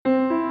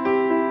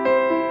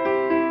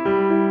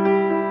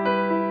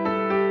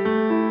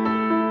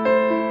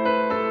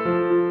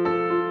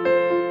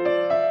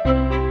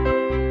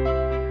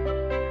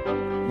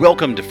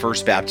Welcome to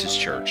First Baptist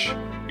Church.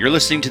 You're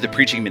listening to the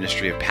preaching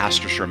ministry of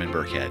Pastor Sherman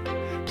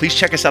Burkhead. Please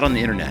check us out on the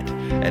internet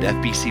at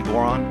fbcboron.org.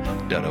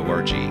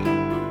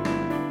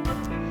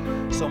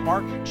 So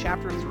Mark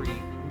chapter 3,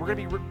 we're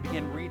going to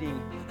begin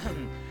reading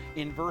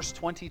in verse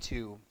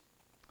 22.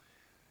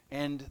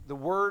 And the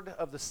word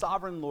of the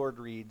sovereign Lord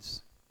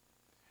reads,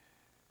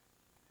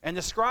 "And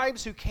the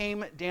scribes who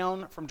came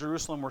down from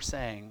Jerusalem were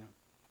saying,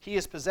 'He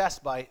is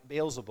possessed by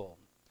Beelzebul,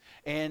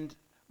 and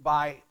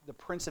by the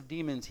prince of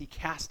demons he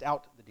cast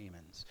out the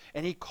demons.'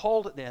 And he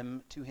called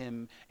them to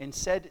him and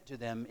said to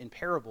them in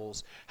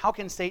parables, 'How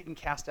can Satan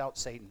cast out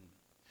Satan?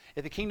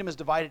 If a kingdom is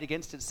divided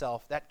against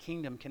itself, that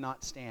kingdom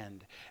cannot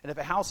stand. And if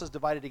a house is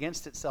divided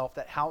against itself,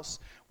 that house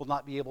will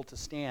not be able to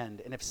stand.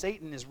 And if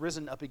Satan is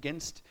risen up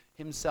against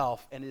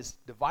himself and is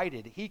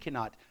divided, he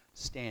cannot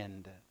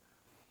stand,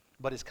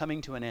 but is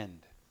coming to an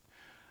end.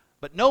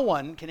 But no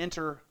one can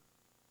enter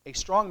a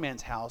strong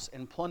man's house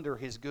and plunder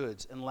his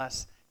goods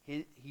unless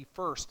he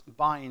first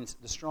binds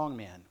the strong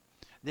man.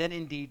 Then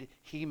indeed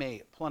he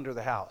may plunder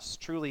the house.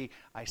 Truly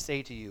I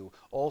say to you,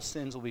 all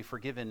sins will be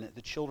forgiven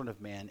the children of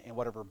man, and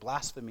whatever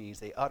blasphemies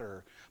they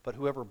utter. But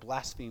whoever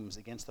blasphemes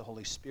against the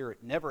Holy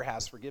Spirit never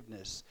has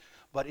forgiveness,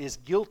 but is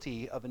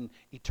guilty of an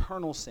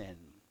eternal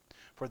sin.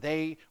 For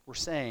they were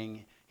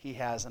saying, he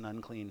has an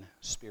unclean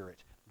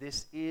spirit.'"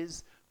 This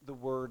is the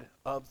word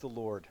of the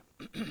Lord.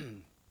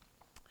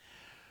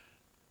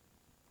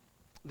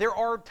 There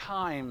are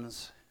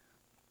times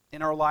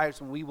in our lives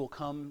when we will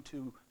come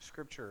to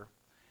Scripture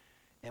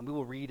and we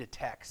will read a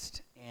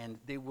text, and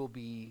there will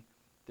be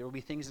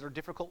things that are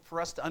difficult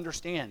for us to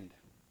understand.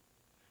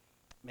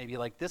 Maybe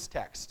like this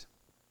text.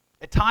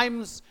 At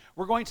times,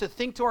 we're going to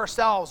think to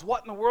ourselves,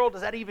 what in the world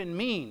does that even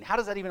mean? How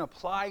does that even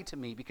apply to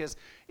me? Because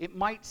it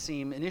might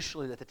seem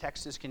initially that the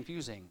text is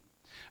confusing.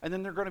 And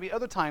then there are going to be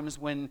other times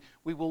when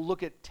we will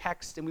look at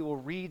text and we will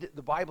read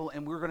the Bible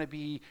and we're going to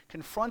be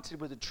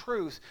confronted with a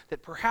truth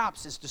that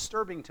perhaps is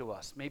disturbing to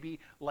us, maybe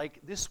like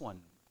this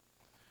one.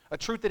 A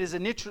truth that is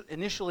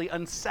initially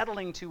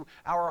unsettling to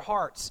our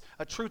hearts,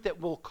 a truth that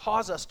will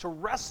cause us to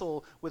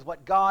wrestle with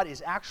what God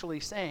is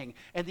actually saying.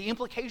 And the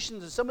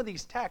implications of some of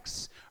these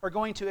texts are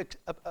going to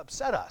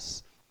upset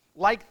us,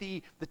 like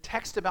the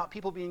text about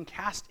people being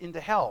cast into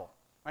hell.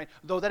 Right?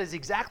 Though that is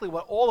exactly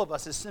what all of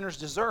us as sinners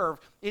deserve,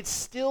 it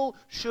still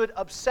should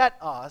upset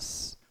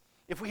us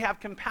if we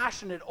have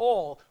compassion at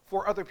all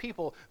for other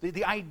people.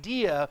 The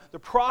idea, the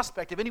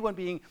prospect of anyone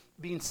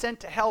being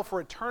sent to hell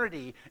for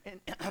eternity and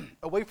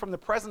away from the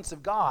presence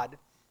of God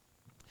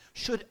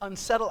should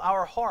unsettle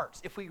our hearts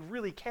if we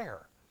really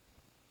care.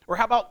 Or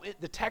how about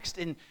the text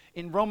in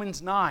Romans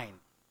 9,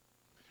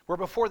 where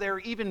before they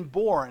were even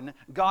born,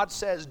 God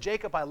says,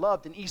 "Jacob I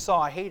loved and Esau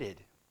I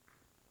hated."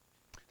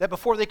 That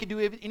before they could do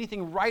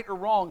anything right or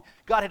wrong,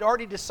 God had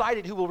already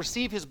decided who will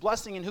receive his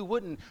blessing and who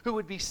wouldn't, who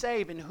would be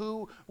saved and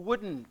who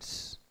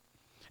wouldn't.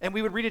 And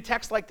we would read a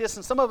text like this,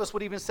 and some of us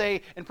would even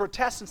say and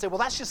protest and say, well,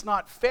 that's just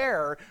not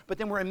fair. But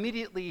then we're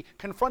immediately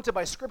confronted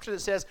by Scripture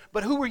that says,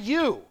 but who are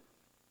you,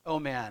 oh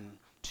man,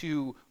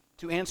 to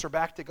answer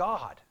back to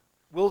God?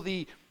 Will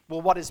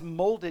what is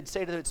molded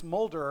say to its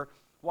molder,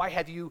 why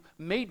have you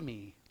made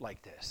me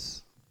like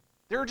this?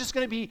 There are just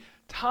going to be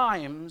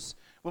times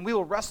when we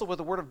will wrestle with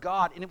the Word of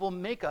God, and it will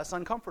make us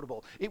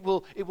uncomfortable. It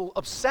will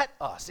upset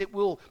us. It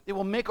will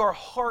make our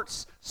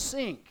hearts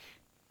sink.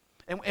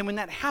 And when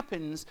that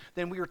happens,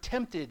 then we are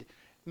tempted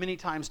many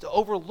times to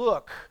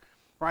overlook,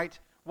 right,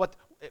 what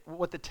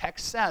the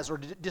text says, or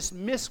to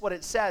dismiss what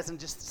it says and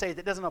just say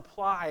that doesn't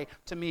apply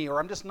to me, or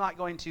I'm just not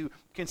going to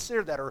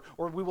consider that, or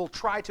we will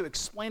try to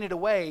explain it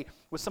away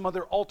with some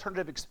other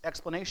alternative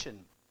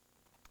explanation.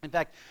 In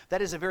fact,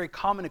 that is a very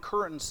common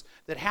occurrence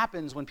that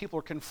happens when people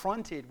are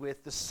confronted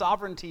with the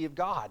sovereignty of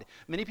God.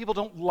 Many people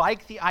don't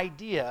like the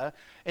idea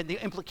and the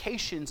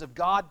implications of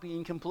God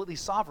being completely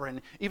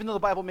sovereign, even though the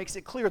Bible makes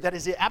it clear that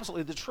is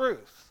absolutely the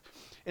truth.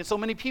 And so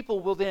many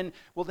people will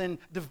then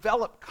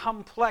develop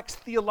complex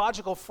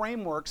theological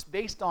frameworks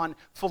based on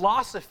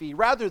philosophy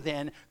rather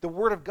than the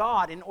Word of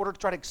God in order to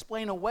try to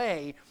explain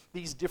away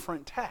these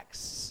different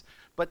texts.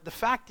 But the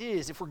fact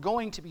is, if we're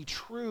going to be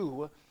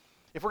true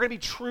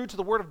to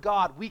the Word of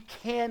God, we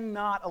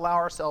cannot allow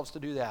ourselves to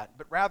do that.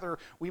 But rather,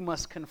 we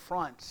must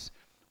confront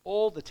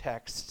all the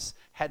texts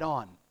head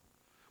on.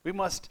 We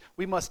must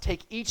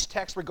take each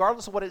text,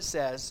 regardless of what it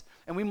says,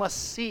 and we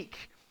must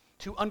seek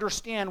to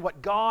understand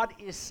what God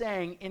is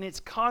saying in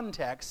its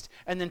context,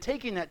 and then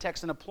taking that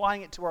text and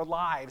applying it to our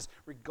lives,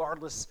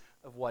 regardless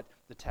of what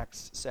the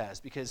text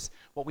says. Because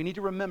what we need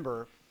to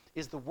remember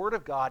is the Word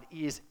of God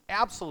is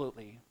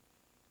absolutely,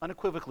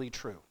 unequivocally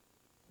true.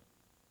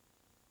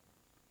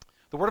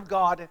 The Word of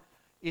God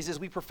is, as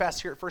we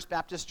profess here at First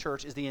Baptist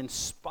Church, is the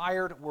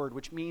inspired Word,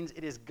 which means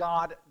it is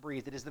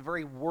God-breathed. It is the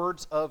very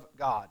words of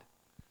God.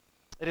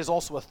 It is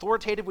also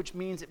authoritative, which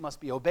means it must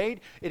be obeyed.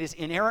 It is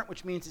inerrant,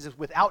 which means it is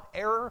without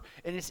error.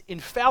 And it's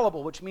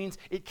infallible, which means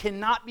it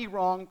cannot be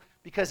wrong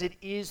because it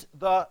is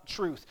the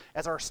truth.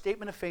 As our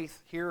statement of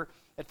faith here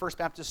at First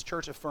Baptist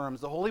Church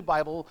affirms, the Holy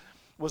Bible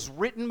was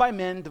written by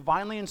men,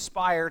 divinely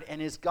inspired,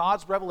 and is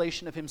God's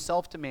revelation of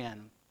himself to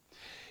man.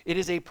 It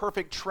is a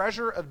perfect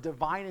treasure of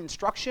divine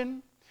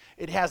instruction.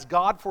 It has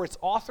God for its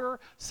author,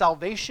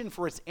 salvation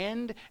for its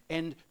end,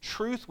 and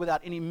truth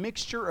without any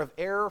mixture of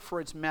error for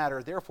its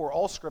matter. Therefore,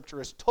 all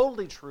Scripture is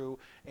totally true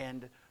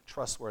and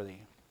trustworthy.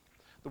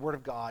 The Word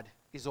of God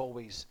is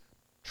always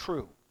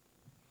true.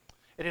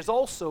 It is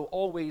also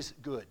always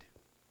good,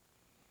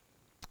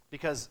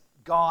 because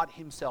God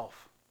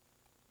himself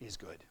is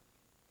good.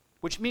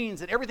 Which means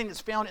that everything that's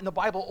found in the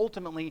Bible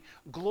ultimately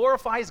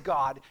glorifies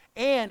God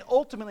and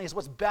ultimately is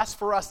what's best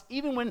for us,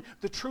 even when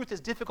the truth is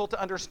difficult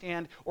to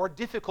understand or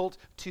difficult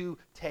to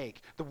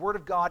take. The Word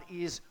of God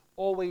is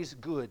always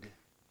good.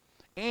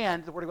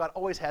 And the Word of God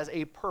always has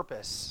a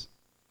purpose.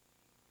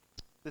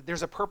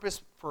 There's a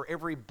purpose for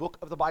every book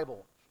of the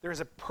Bible.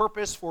 There's a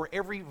purpose for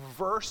every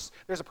verse.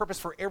 There's a purpose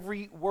for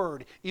every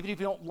word. Even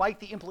if you don't like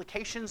the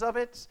implications of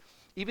it,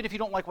 even if you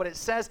don't like what it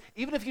says,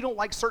 even if you don't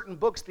like certain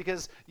books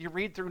because you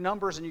read through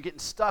Numbers and you're getting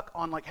stuck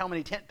on like how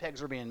many tent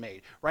pegs are being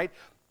made, right?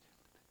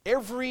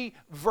 Every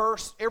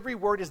verse, every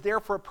word is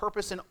there for a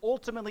purpose, and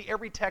ultimately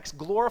every text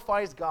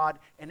glorifies God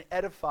and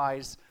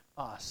edifies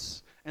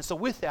us. And so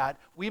with that,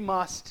 we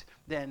must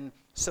then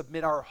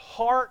submit our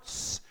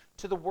hearts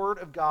to the Word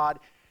of God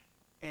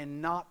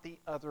and not the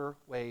other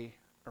way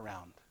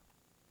around.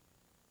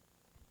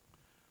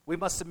 We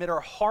must submit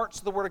our hearts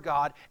to the Word of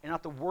God and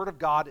not the Word of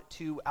God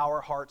to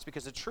our hearts,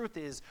 because the truth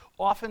is,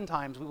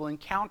 oftentimes we will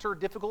encounter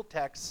difficult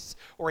texts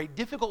or a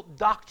difficult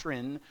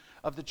doctrine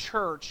of the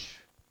church,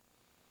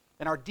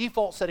 and our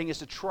default setting is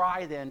to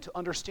try then to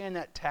understand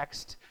that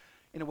text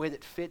in a way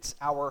that fits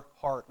our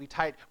heart. We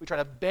try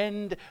to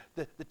bend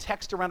the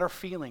text around our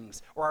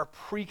feelings or our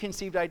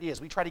preconceived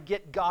ideas. We try to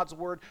get God's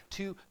Word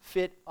to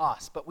fit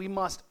us, but we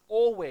must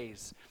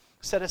always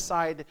set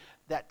aside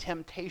that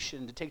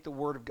temptation to take the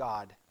Word of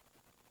God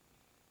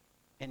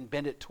and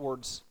bend it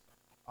towards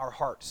our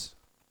hearts.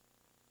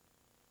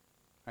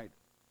 Right?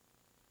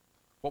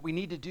 What we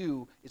need to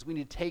do is we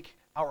need to take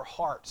our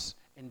hearts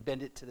and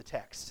bend it to the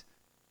text.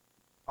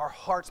 Our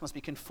hearts must be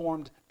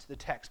conformed to the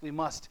text. We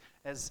must,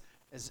 as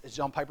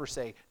John Piper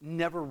say,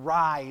 never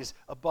rise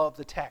above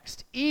the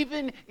text,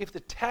 even if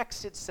the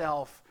text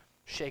itself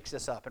shakes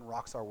us up and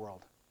rocks our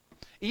world.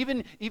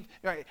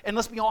 Right, and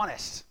let's be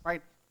honest,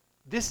 right?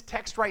 This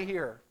text right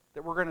here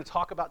that we're going to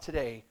talk about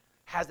today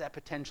has that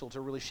potential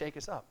to really shake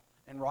us up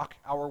and rock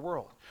our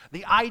world.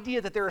 The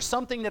idea that there is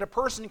something that a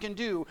person can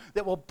do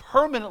that will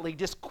permanently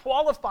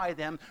disqualify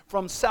them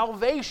from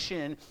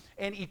salvation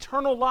and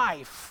eternal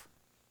life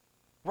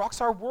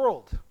rocks our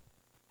world.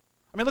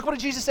 I mean, look what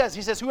Jesus says.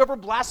 He says, whoever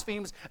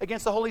blasphemes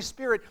against the Holy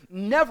Spirit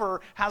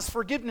never has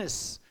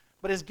forgiveness,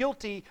 but is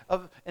guilty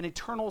of an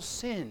eternal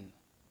sin.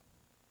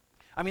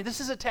 I mean,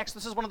 this is a text,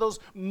 this is one of those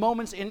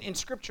moments in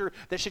Scripture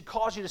that should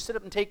cause you to sit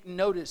up and take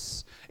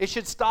notice. It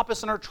should stop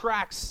us in our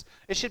tracks.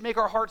 It should make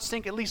our hearts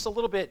sink at least a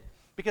little bit,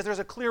 because there's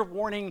a clear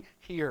warning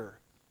here.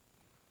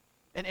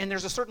 And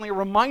there's certainly a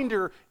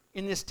reminder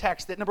in this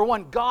text that, number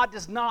one, God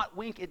does not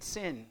wink at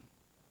sin.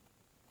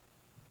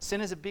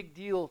 Sin is a big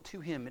deal to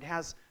him. It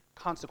has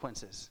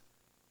consequences.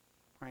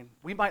 Right?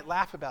 We might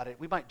laugh about it,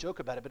 we might joke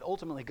about it, but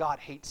ultimately God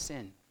hates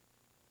sin.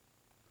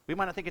 We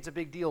might not think it's a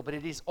big deal, but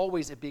it is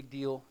always a big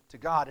deal to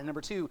God. And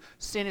number two,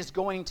 sin is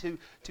going to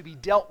be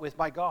dealt with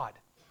by God.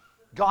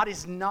 God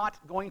is not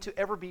going to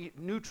ever be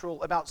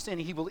neutral about sin.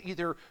 He will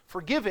either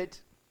forgive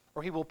it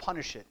or he will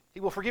punish it.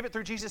 He will forgive it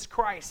through Jesus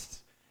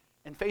Christ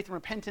and faith and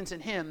repentance in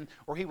him,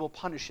 or he will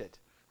punish it.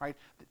 Right?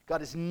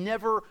 God is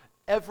never,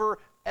 ever,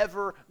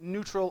 ever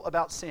neutral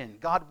about sin.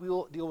 God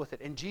will deal with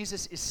it. And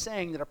Jesus is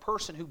saying that a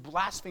person who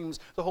blasphemes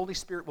the Holy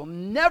Spirit will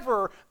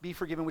never be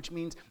forgiven, which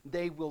means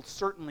they will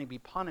certainly be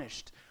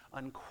punished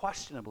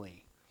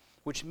unquestionably,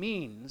 which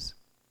means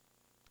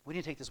we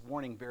need to take this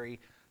warning very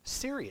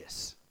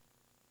serious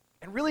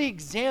and really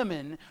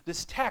examine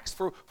this text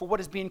for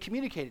what is being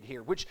communicated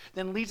here, which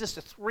then leads us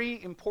to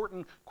three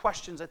important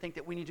questions I think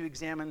that we need to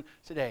examine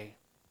today.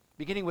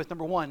 Beginning with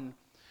number one,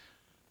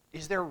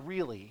 is there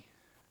really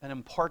an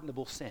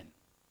unpardonable sin?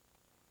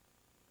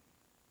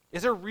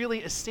 Is there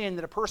really a sin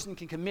that a person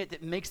can commit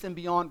that makes them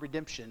beyond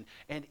redemption?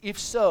 And if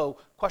so,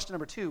 question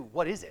number two,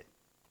 what is it?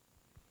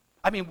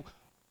 I mean,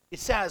 it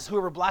says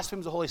whoever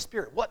blasphemes the Holy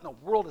Spirit. What in the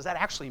world does that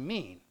actually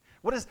mean?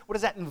 What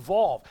does that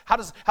involve? How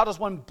does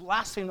one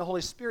blaspheme the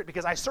Holy Spirit?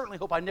 Because I certainly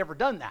hope I've never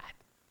done that.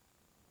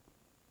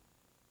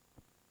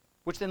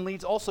 Which then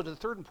leads also to the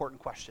third important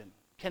question.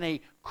 Can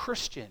a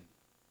Christian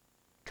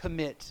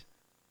commit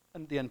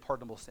the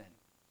unpardonable sin?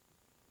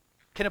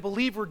 Can a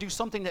believer do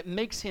something that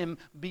makes him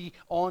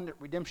beyond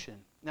redemption?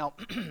 Now,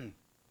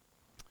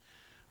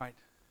 right,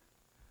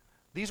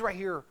 these right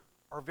here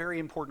are very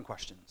important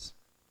questions.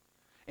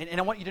 And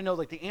I want you to know,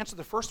 like, the answer to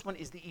the first one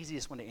is the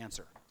easiest one to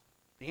answer.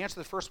 The answer to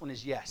the first one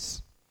is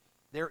yes.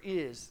 There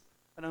is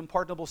an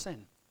unpardonable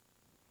sin.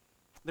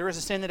 There is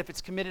a sin that if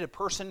it's committed, a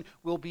person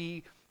will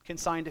be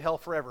consigned to hell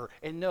forever.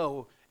 And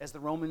no, as the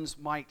Roman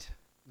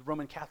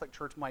Catholic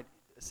Church might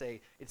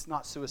say, it's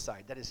not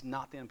suicide. That is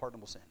not the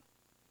unpardonable sin.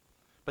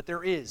 But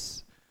there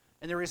is.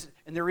 And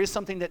there is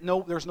something that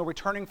there's no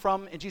returning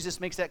from, and Jesus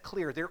makes that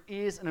clear. There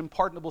is an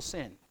unpardonable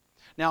sin.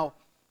 Now,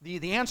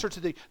 the answer to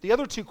the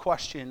other two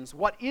questions,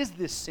 what is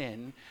this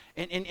sin,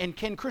 and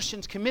can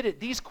Christians commit it?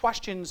 These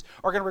questions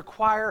are going to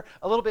require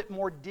a little bit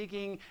more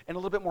digging and a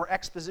little bit more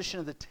exposition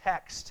of the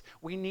text.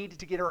 We need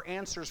to get our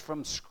answers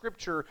from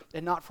Scripture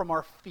and not from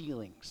our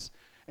feelings.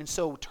 And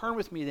so turn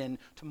with me then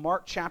to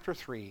Mark chapter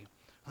 3,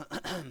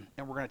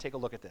 and we're going to take a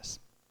look at this.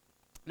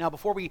 Now,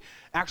 before we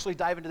actually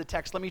dive into the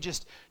text, let me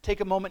just take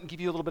a moment and give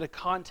you a little bit of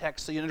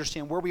context so you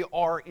understand where we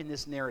are in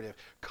this narrative.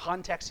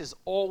 Context is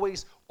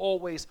always,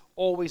 always,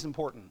 always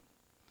important.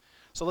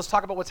 So let's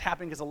talk about what's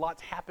happening, because a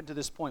lot's happened to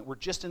this point. We're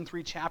just in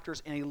 3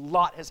 chapters, and a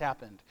lot has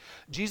happened.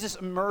 Jesus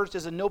emerged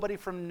as a nobody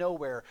from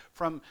nowhere,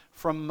 from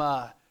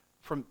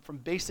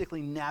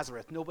basically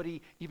Nazareth.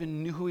 Nobody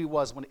even knew who he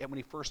was when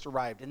he first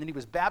arrived. And then he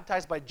was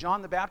baptized by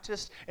John the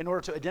Baptist in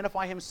order to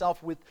identify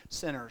himself with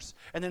sinners.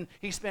 And then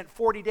he spent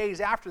 40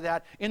 days after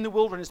that in the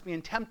wilderness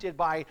being tempted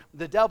by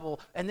the devil.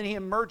 And then he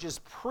emerges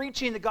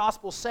preaching the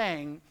gospel,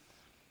 saying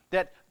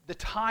that the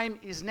time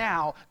is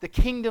now, the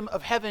kingdom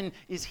of heaven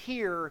is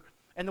here,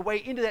 and the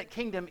way into that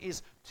kingdom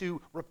is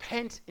to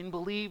repent and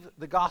believe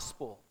the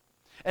gospel.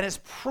 And as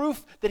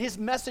proof that his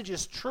message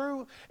is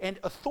true and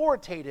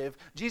authoritative,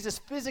 Jesus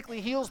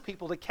physically heals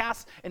people he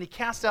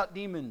casts out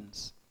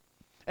demons.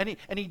 And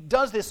he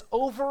does this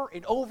over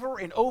and over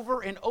and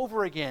over and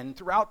over again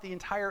throughout the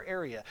entire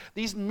area.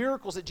 These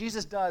miracles that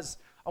Jesus does,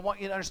 I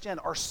want you to understand,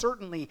 are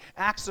certainly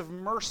acts of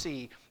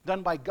mercy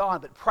done by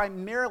God, but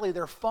primarily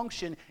their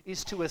function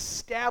is to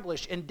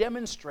establish and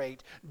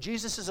demonstrate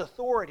Jesus'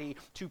 authority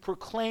to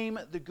proclaim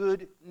the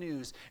good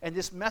news. And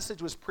this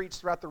message was preached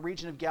throughout the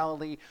region of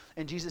Galilee,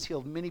 and Jesus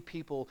healed many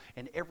people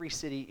in every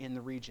city in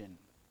the region.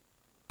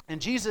 And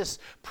Jesus'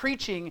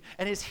 preaching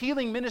and his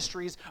healing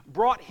ministries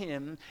brought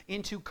him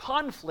into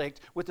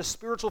conflict with the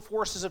spiritual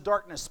forces of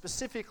darkness,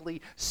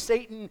 specifically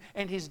Satan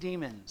and his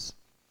demons.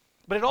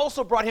 But it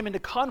also brought him into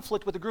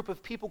conflict with a group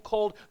of people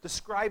called the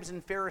scribes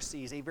and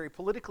Pharisees, a very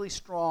politically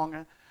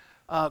strong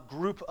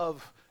group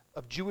of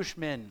Jewish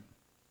men.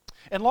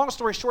 And long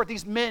story short,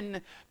 these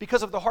men,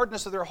 because of the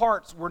hardness of their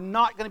hearts, were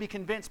not going to be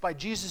convinced by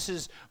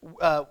Jesus'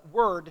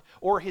 word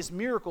or his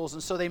miracles,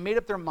 and so they made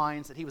up their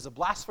minds that he was a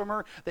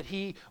blasphemer, that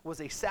he was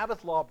a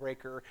Sabbath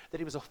lawbreaker, that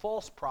he was a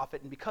false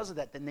prophet, and because of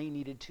that, then they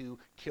needed to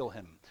kill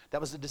him.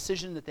 That was the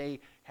decision that they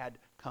had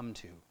come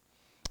to.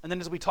 And then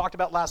as we talked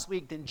about last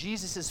week, then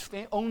Jesus'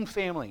 own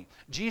family,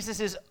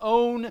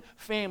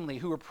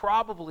 who were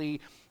probably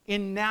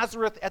in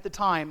Nazareth at the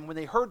time when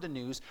they heard the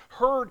news,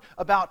 heard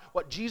about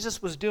what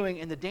Jesus was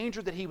doing and the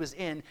danger that he was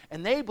in,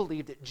 and they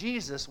believed that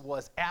Jesus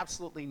was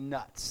absolutely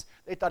nuts.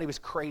 They thought he was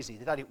crazy.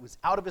 They thought he was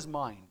out of his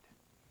mind,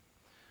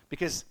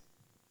 because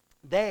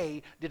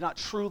they did not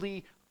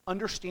truly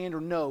understand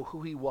or know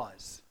who he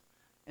was.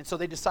 And so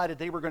they decided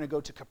they were going to go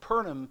to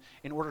Capernaum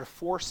in order to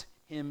force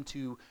him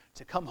to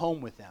come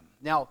home with them.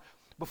 Now,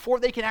 before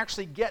they can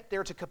actually get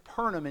there to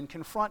Capernaum and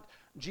confront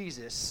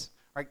Jesus,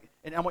 right,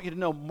 and I want you to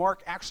know,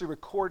 Mark actually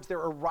records their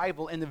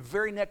arrival in the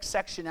very next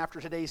section after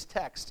today's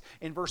text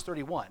in verse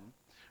 31.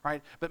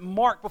 Right? But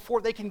Mark,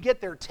 before they can get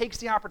there, takes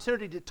the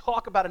opportunity to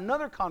talk about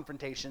another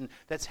confrontation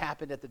that's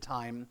happened at the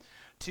time,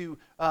 to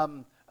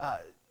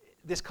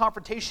this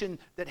confrontation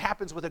that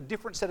happens with a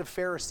different set of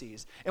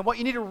Pharisees. And what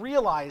you need to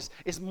realize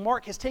is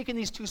Mark has taken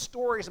these two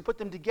stories and put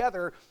them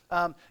together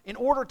in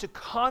order to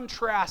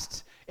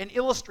contrast and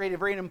illustrate a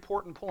very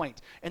important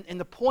point. And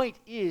the point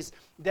is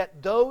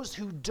that those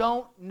who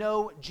don't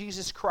know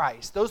Jesus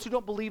Christ, those who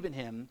don't believe in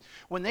him,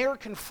 when they are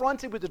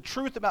confronted with the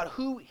truth about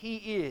who he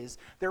is,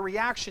 their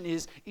reaction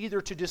is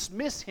either to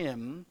dismiss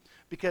him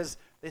because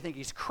they think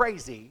he's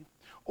crazy,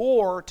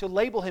 or to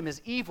label him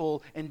as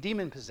evil and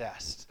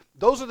demon-possessed.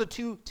 Those are the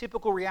two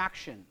typical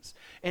reactions.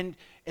 And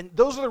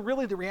those are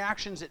really the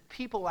reactions that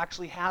people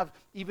actually have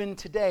even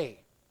today.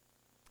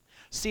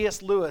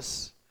 C.S.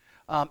 Lewis,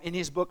 in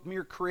his book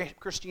Mere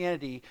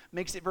Christianity,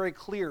 makes it very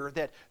clear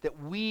that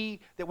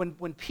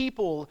when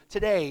people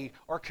today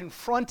are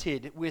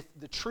confronted with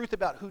the truth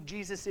about who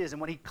Jesus is and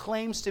what he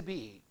claims to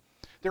be,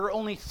 there are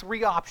only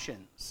 3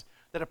 options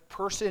that a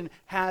person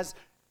has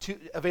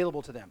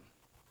available to them.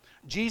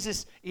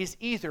 Jesus is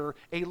either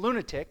a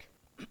lunatic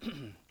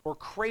or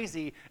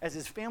crazy, as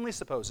his family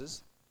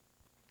supposes,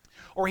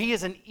 or he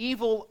is an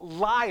evil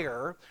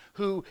liar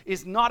who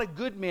is not a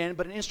good man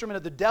but an instrument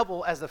of the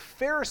devil, as the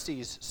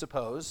Pharisees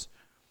suppose,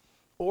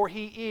 or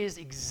he is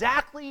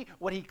exactly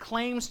what he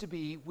claims to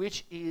be,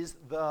 which is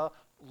the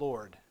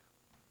Lord.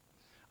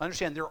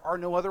 Understand, there are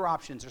no other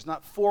options. There's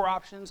not 4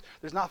 options.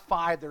 There's not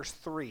 5. There's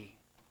 3.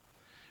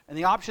 And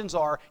the options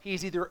are,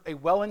 he's either a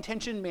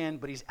well-intentioned man,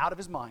 but he's out of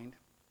his mind.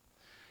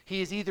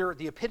 He is either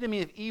the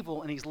epitome of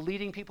evil and he's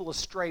leading people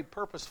astray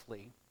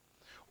purposefully,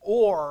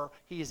 or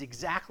he is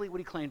exactly what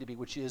he claimed to be,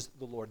 which is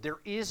the Lord. There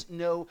is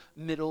no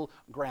middle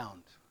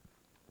ground.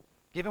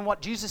 Given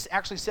what Jesus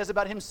actually says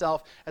about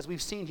himself, as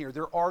we've seen here,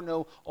 there are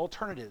no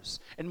alternatives.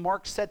 And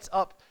Mark set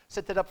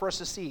that up for us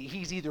to see.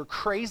 He's either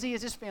crazy,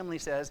 as his family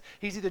says,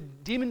 he's either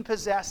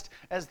demon-possessed,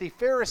 as the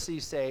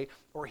Pharisees say,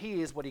 or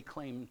he is what he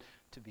claimed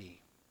to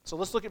be. So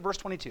let's look at verse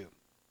 22.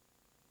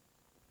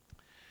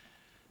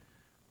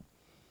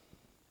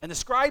 And the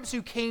scribes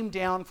who came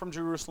down from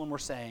Jerusalem were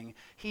saying,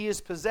 he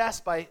is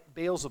possessed by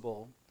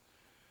Beelzebul,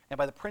 and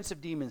by the prince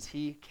of demons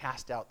he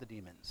cast out the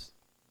demons.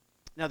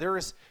 Now there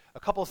is a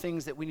couple of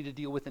things that we need to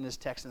deal with in this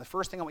text. And the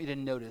first thing I want you to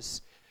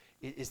notice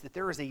is that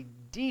there is a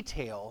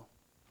detail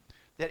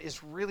that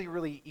is really,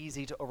 really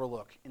easy to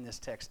overlook in this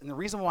text. And the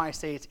reason why I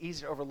say it's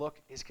easy to overlook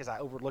is because I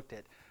overlooked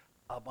it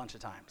a bunch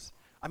of times.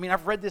 I mean,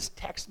 I've read this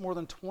text more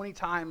than 20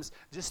 times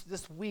just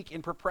this week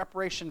in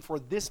preparation for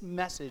this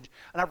message,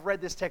 and I've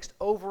read this text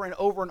over and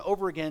over and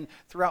over again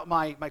throughout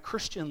my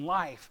Christian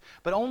life.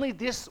 But only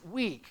this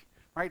week,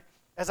 right,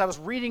 as I was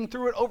reading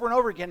through it over and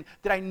over again,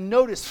 did I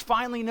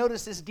finally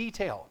notice this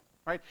detail,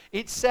 right?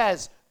 It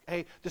says,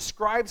 hey, the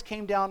scribes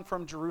came down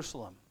from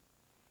Jerusalem,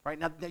 right?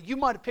 Now you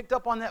might have picked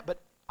up on that,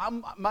 but I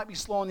might be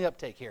slow on the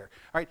uptake here.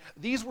 Right?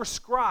 These were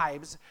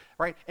scribes,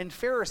 right, and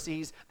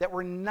Pharisees that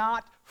were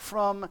not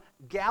from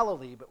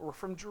Galilee, but were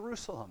from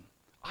Jerusalem.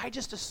 I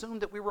just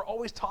assumed that we were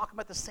always talking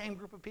about the same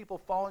group of people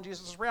following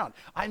Jesus around.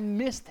 I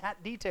missed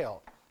that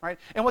detail. Right?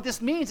 And what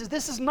this means is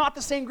this is not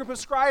the same group of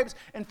scribes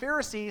and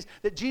Pharisees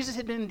that Jesus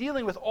had been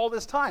dealing with all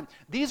this time.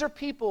 These are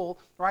people,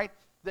 right,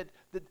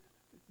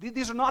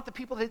 these are not the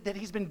people that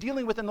he's been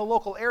dealing with in the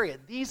local area.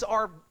 These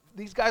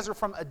guys are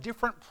from a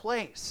different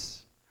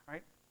place.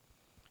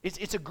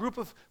 It's a group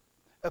of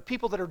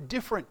people that are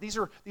different. These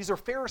are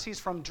Pharisees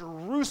from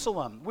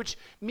Jerusalem, which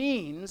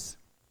means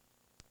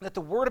that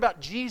the word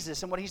about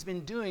Jesus and what he's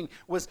been doing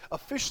was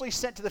officially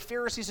sent to the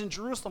Pharisees in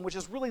Jerusalem, which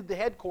is really the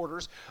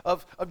headquarters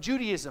of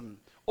Judaism,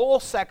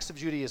 all sects of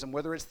Judaism,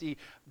 whether it's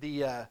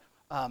the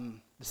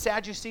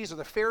Sadducees or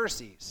the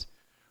Pharisees.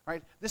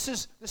 Right? This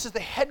is the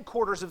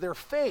headquarters of their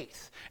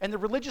faith. And the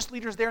religious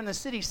leaders there in the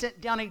city sent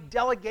down a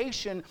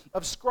delegation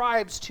of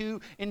scribes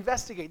to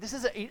investigate. This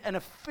is an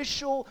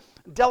official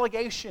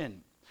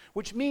delegation,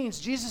 which means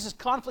Jesus'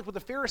 conflict with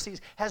the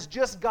Pharisees has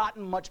just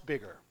gotten much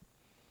bigger.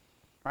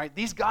 Right?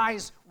 These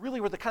guys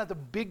really were the kind of the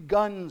big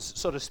guns,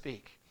 so to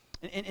speak.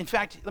 In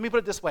fact, let me put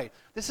it this way.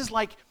 This is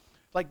like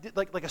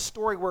a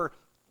story where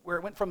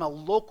it went from a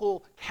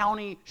local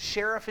county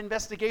sheriff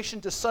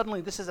investigation to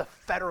suddenly this is a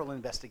federal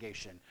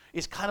investigation.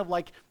 It's kind of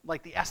like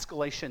the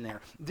escalation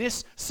there.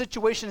 This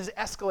situation has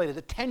escalated.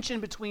 The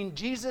tension between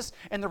Jesus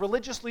and the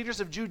religious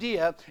leaders of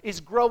Judea is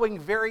growing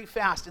very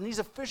fast. And these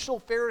official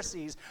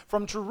Pharisees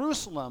from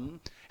Jerusalem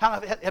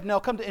have now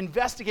come to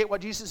investigate what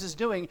Jesus is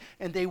doing,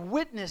 and they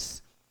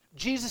witness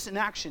Jesus in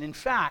action. In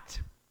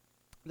fact,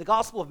 the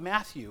Gospel of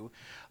Matthew,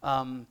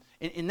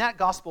 in that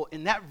gospel,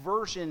 in that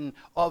version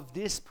of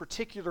this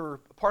particular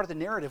part of the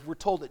narrative, we're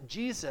told that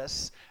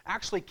Jesus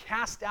actually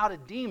cast out a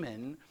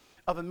demon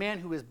of a man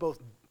who is both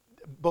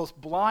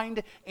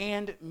blind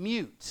and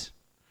mute,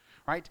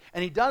 right?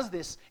 And he does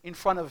this in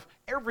front of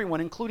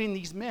everyone, including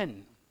these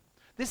men.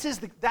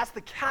 That's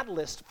the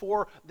catalyst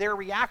for their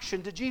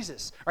reaction to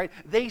Jesus, right?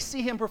 They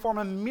see him perform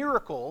a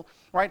miracle,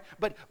 right?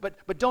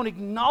 But don't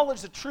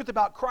acknowledge the truth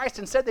about Christ.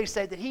 Instead, they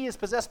say that he is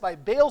possessed by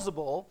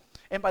Beelzebul,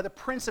 and by the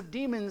prince of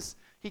demons,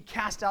 he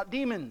cast out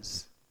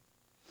demons.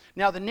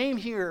 Now, the name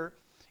here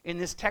in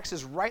this text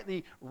is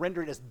rightly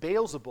rendered as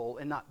Beelzebul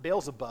and not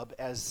Beelzebub,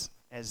 as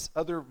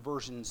other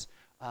versions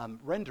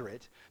render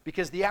it,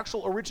 because the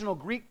actual original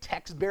Greek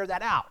text bear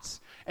that out.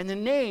 And the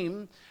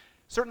name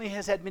certainly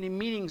has had many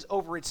meanings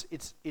over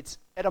its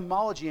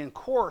etymology and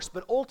course,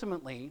 but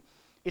ultimately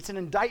it's an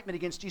indictment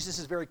against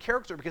Jesus' very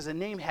character, because the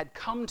name had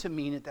come to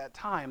mean at that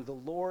time the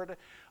Lord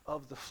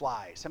of the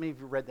Flies. How many of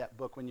you read that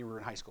book when you were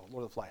in high school,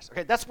 Lord of the Flies?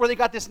 Okay, that's where they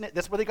got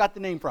the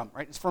name from,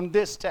 right? It's from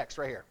this text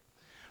right here.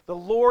 The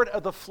Lord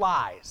of the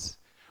Flies,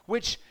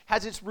 which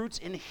has its roots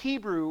in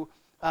Hebrew,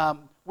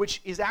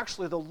 which is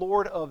actually the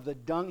Lord of the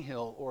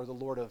dunghill, or the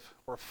Lord of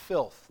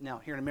filth. Now,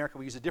 here in America,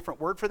 we use a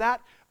different word for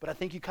that, but I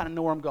think you kind of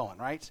know where I'm going,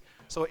 right?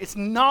 So it's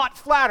not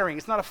flattering.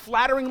 It's not a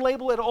flattering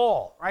label at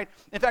all, right?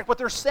 In fact, what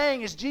they're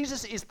saying is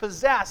Jesus is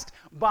possessed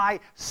by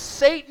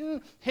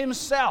Satan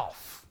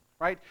himself,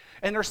 right?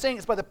 And they're saying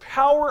it's by the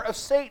power of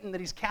Satan that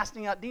he's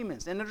casting out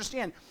demons. And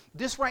understand,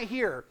 this right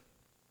here,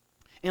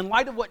 in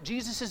light of what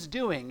Jesus is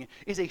doing,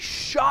 is a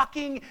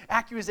shocking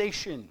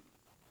accusation.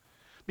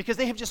 Because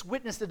they have just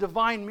witnessed a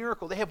divine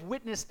miracle. They have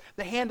witnessed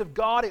the hand of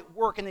God at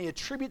work, and they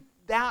attribute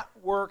that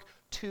work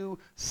to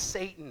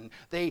Satan.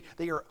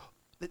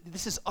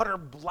 This is utter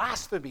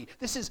blasphemy.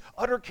 This is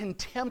utter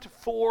contempt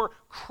for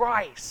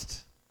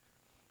Christ.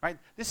 Right?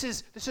 This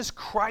is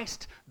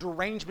Christ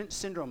derangement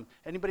syndrome.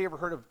 Anybody ever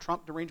heard of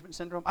Trump derangement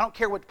syndrome? I don't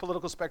care what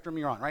political spectrum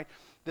you're on, right?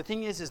 The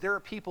thing is there are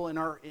people in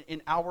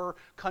our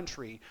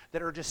country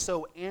that are just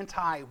so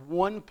anti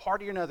one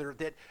party or another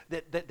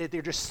that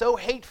they're just so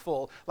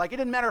hateful. Like, it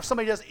doesn't matter if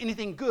somebody does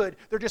anything good,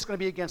 they're just going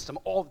to be against them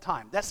all the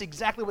time. That's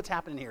exactly what's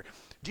happening here.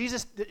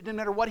 Jesus, it doesn't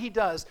matter what he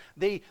does,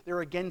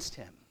 they're against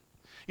him.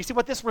 You see,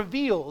 what this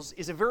reveals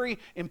is a very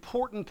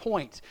important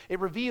point.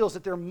 It reveals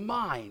that their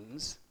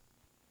minds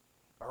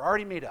are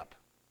already made up.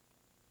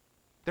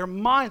 Their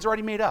minds are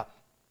already made up.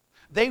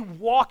 They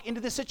walk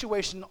into this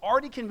situation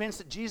already convinced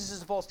that Jesus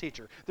is a false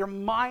teacher. Their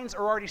minds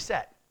are already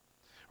set.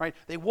 right?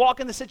 They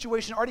walk in the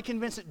situation already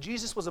convinced that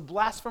Jesus was a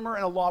blasphemer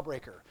and a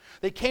lawbreaker.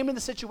 They came in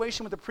the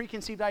situation with a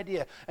preconceived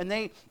idea, and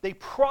they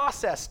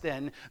processed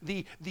then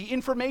the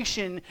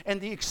information and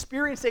the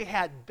experience they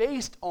had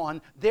based on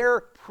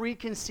their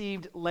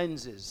preconceived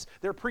lenses,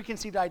 their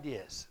preconceived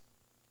ideas.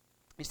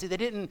 You see, they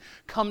didn't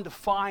come to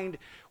find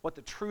what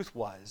the truth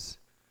was.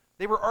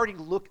 They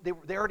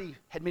already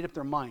had made up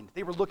their mind.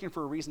 They were looking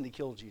for a reason to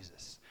kill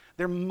Jesus.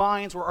 Their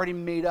minds were already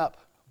made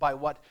up by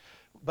what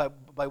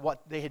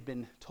they had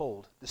been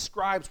told. The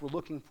scribes were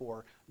looking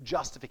for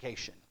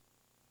justification.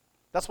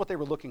 That's what they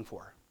were looking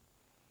for.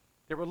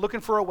 They were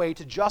looking for a way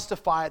to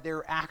justify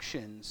their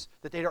actions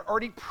that they had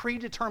already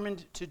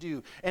predetermined to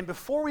do. And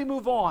before we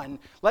move on,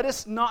 let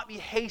us not be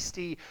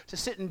hasty to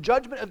sit in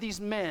judgment of these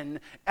men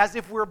as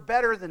if we're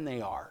better than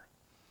they are,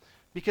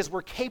 because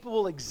we're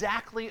capable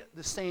exactly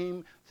the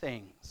same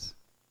things.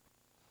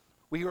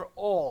 We are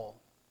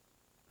all,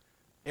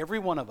 every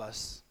one of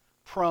us,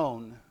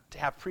 prone to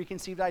have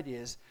preconceived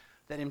ideas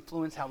that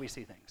influence how we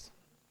see things.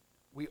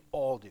 We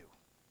all do.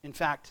 In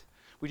fact,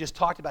 we just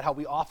talked about how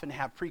we often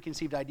have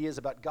preconceived ideas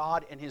about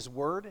God and His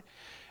Word,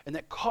 and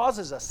that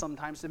causes us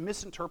sometimes to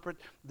misinterpret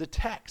the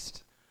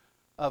text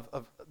of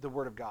the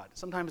Word of God.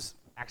 Sometimes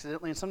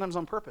accidentally and sometimes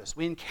on purpose.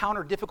 We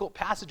encounter difficult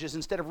passages.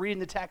 Instead of reading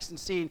the text and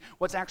seeing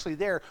what's actually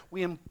there,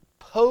 we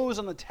impose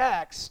on the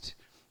text,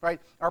 right,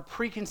 our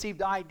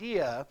preconceived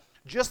idea,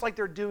 just like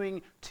they're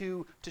doing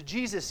to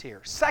Jesus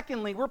here.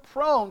 Secondly, we're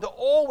prone to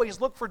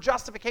always look for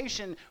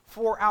justification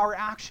for our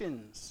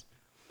actions.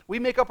 We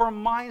make up our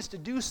minds to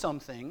do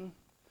something,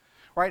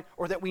 right,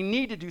 or that we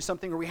need to do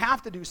something, or we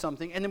have to do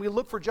something, and then we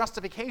look for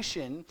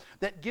justification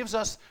that gives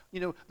us,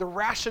 the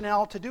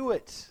rationale to do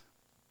it.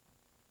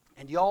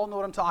 And you all know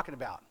what I'm talking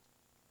about,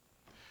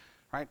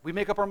 right? We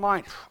make up our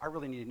mind, I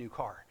really need a new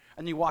car.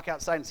 And then you walk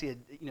outside and see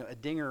a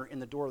dinger in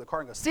the door of the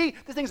car and go, see,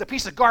 this thing's a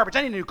piece of garbage,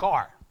 I need a new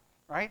car,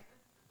 right?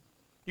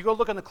 You go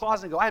look in the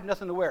closet and go, I have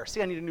nothing to wear. See,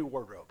 I need a new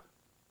wardrobe.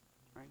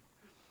 Right?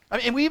 I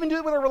mean, and we even do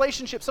it with our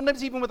relationships.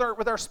 Sometimes even with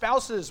our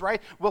spouses,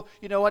 right? Well,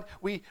 you know what?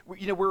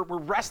 We're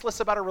restless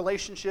about our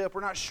relationship.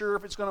 We're not sure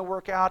if it's going to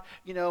work out,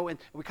 and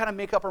we kind of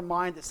make up our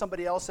mind that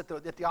somebody else at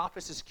the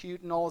office is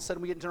cute, and all of a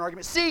sudden we get into an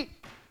argument. See,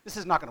 this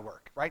is not going to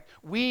work, right?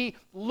 We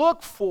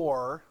look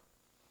for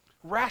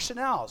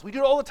rationales. We do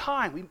it all the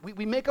time.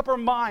 We make up our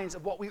minds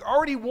of what we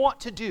already want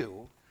to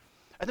do,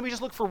 and then we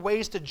just look for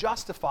ways to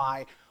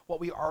justify what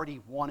we already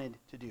wanted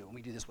to do. And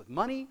we do this with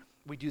money.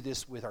 We do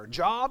this with our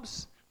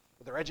jobs,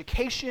 with our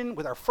education,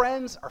 with our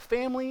friends, our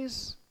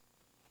families.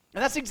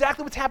 And that's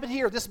exactly what's happened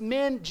here. This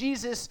man,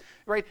 Jesus,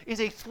 right,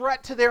 is a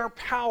threat to their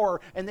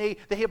power, and they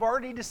have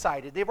already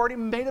decided, they've already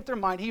made up their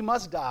mind, he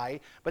must die,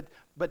 but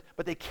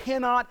they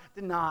cannot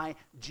deny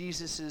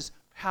Jesus'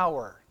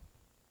 power.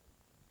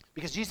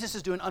 Because Jesus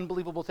is doing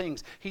unbelievable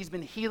things. He's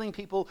been healing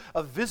people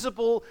of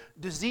visible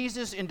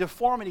diseases and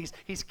deformities.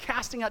 He's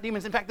casting out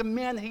demons. In fact, the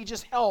man that he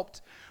just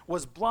helped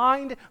was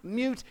blind,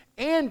 mute,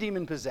 and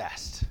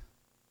demon-possessed.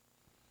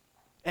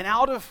 And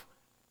out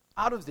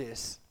of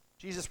this,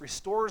 Jesus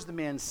restores the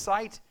man's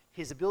sight,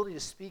 his ability to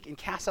speak, and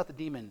cast out the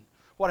demon.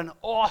 What an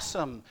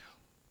awesome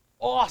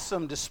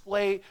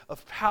display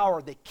of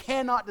power they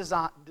cannot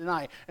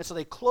deny. And so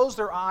they close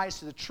their eyes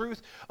to the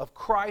truth of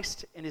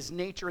Christ and his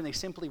nature, and they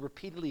simply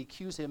repeatedly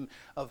accuse him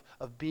of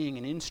being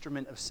an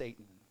instrument of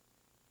Satan.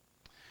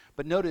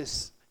 But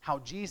notice how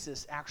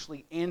Jesus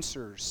actually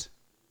answers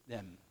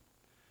them.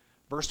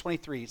 Verse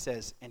 23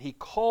 says, and he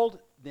called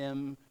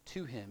them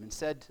to him and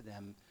said to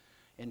them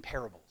in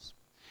parables.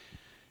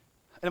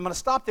 And I'm going to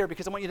stop there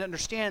because I want you to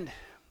understand,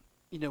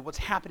 what's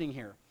happening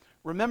here.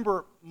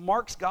 Remember,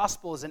 Mark's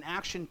gospel is an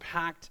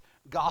action-packed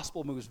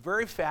gospel, moves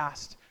very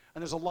fast,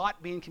 and there's a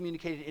lot being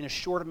communicated in a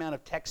short amount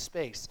of text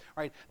space.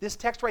 Right? This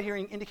text right here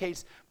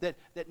indicates that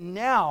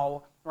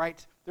now,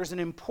 right, there's an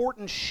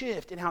important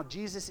shift in how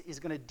Jesus is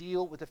going to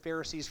deal with the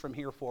Pharisees from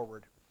here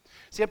forward.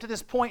 See, up to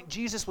this point,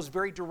 Jesus was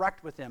very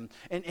direct with them,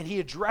 and he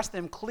addressed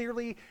them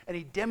clearly, and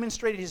he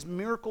demonstrated his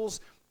miracles,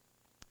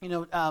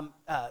 so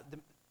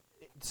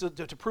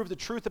to prove the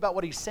truth about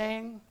what he's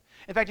saying.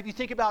 In fact, if you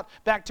think about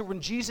back to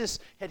when Jesus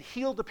had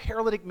healed the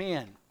paralytic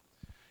man,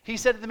 he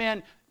said to the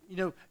man,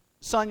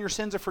 son, your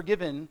sins are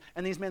forgiven.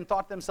 And these men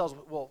thought to themselves,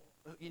 well,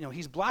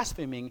 he's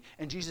blaspheming.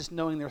 And Jesus,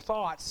 knowing their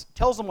thoughts,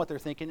 tells them what they're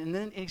thinking. And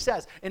then he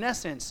says, in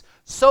essence,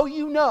 so that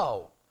you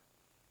know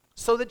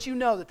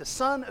that the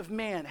Son of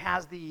Man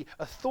has the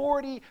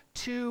authority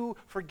to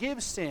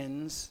forgive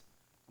sins,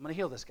 I'm going to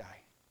heal this guy.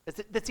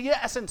 That's the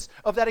essence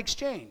of that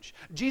exchange.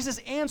 Jesus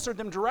answered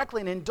them directly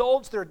and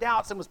indulged their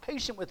doubts and was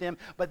patient with them,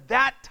 but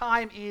that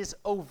time is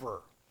over.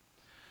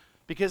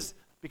 Because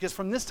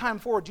from this time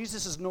forward,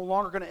 Jesus is no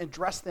longer going to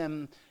address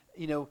them,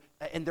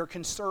 and their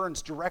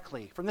concerns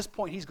directly. From this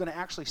point, he's going to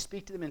actually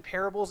speak to them in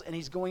parables, and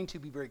he's going to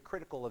be very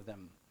critical of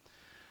them.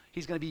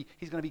 He's going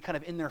to be kind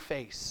of in their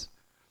face,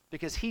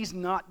 because he's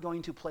not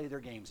going to play their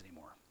games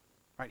anymore.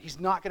 Right? He's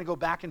not going to go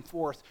back and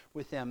forth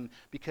with them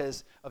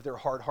because of their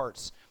hard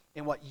hearts.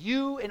 And what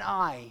you and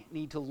I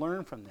need to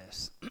learn from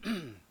this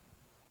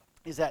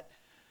is that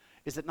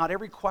not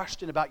every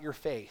question about your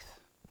faith,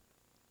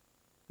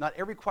 Not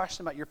every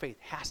question about your faith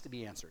has to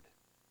be answered.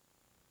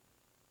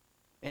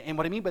 And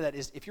what I mean by that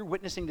is if you're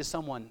witnessing to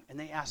someone and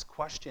they ask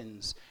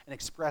questions and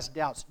express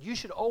doubts, you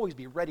should always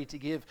be ready to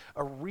give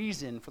a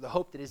reason for the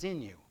hope that is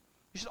in you.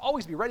 You should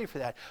always be ready for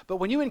that. But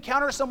when you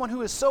encounter someone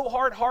who is so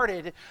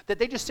hard-hearted that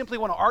they just simply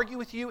want to argue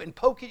with you and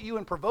poke at you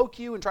and provoke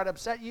you and try to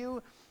upset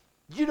you,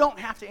 you don't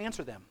have to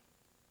answer them.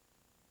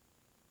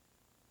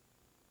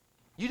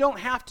 You don't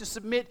have to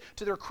submit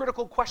to their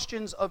critical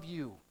questions of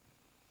you.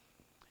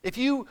 If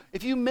you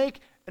make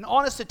an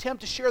honest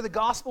attempt to share the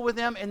gospel with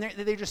them and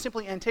they're just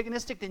simply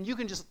antagonistic, then you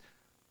can just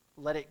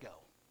let it go.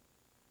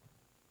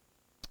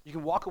 You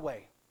can walk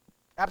away.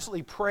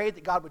 Absolutely pray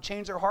that God would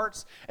change their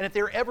hearts. And if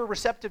they're ever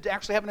receptive to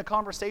actually having a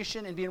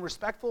conversation and being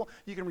respectful,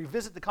 you can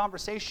revisit the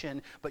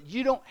conversation. But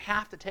you don't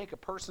have to take a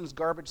person's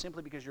garbage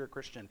simply because you're a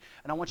Christian.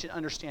 And I want you to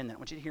understand that. I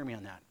want you to hear me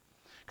on that.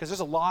 Because there's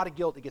a lot of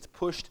guilt that gets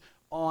pushed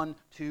on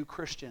to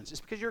Christians.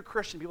 Just because you're a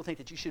Christian, people think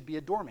that you should be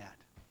a doormat.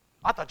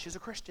 I thought you was a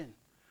Christian.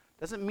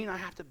 Doesn't mean I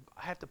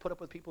have to put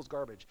up with people's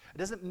garbage. It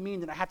doesn't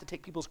mean that I have to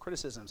take people's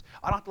criticisms.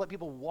 I don't have to let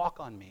people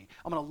walk on me.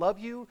 I'm going to love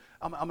you.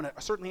 I'm going to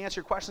certainly answer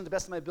your questions to the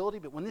best of my ability,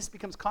 but when this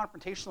becomes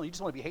confrontational, you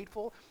just want to be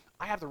hateful,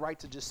 I have the right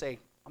to just say,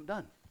 I'm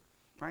done.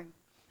 Right?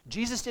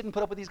 Jesus didn't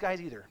put up with these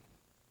guys either.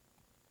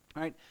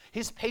 Right?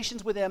 His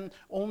patience with them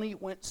only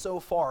went so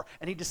far.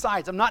 And he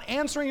decides, I'm not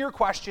answering your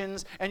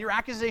questions and your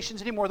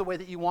accusations anymore the way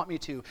that you want me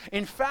to.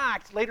 In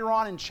fact, later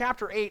on in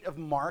chapter 8 of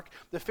Mark,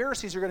 the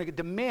Pharisees are going to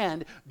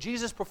demand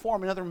Jesus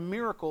perform another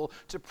miracle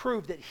to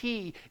prove that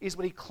he is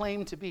what he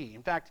claimed to be.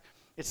 In fact,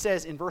 it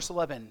says in verse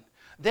 11,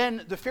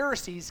 then the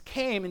Pharisees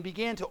came and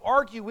began to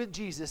argue with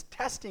Jesus,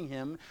 testing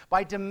him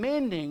by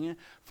demanding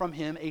from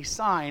him a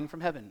sign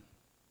from heaven.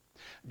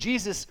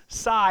 Jesus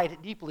sighed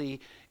deeply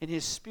in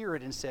his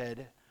spirit and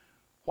said,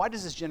 why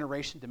does this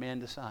generation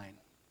demand a sign?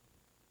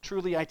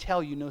 Truly, I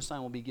tell you, no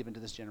sign will be given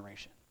to this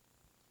generation.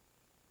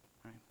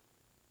 Right?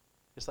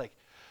 It's like,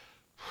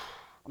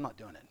 I'm not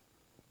doing it.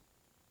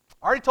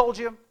 I already told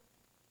you.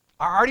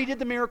 I already did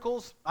the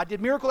miracles. I did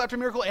miracle after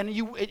miracle, and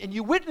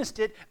you witnessed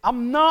it.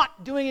 I'm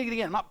not doing it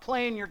again. I'm not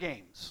playing your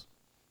games.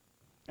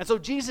 And so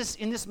Jesus,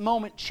 in this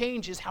moment,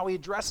 changes how he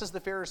addresses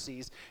the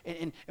Pharisees.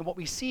 And what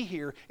we see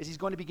here is he's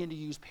going to begin to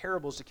use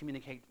parables to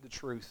communicate the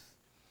truth.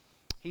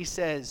 He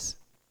says,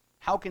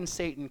 how can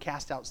Satan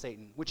cast out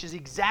Satan? Which is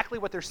exactly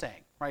what they're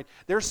saying, right?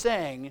 They're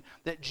saying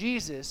that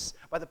Jesus,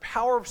 by the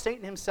power of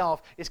Satan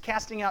himself, is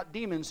casting out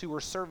demons who are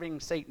serving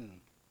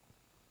Satan.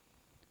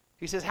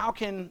 He says, how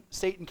can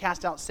Satan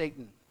cast out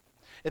Satan?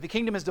 If the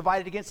kingdom is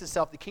divided against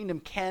itself, the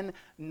kingdom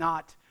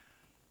cannot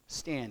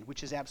stand,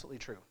 which is absolutely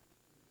true.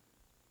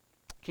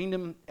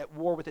 Kingdom at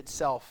war with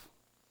itself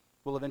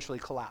will eventually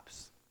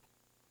collapse.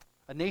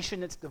 A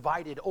nation that's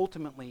divided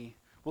ultimately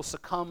will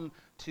succumb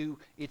to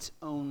its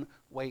own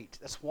weight.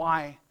 That's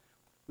why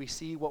we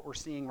see what we're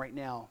seeing right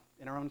now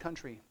in our own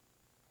country.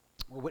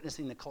 We're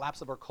witnessing the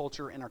collapse of our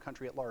culture and our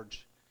country at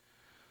large.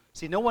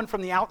 See, no one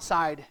from the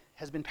outside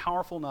has been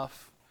powerful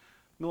enough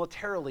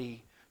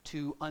militarily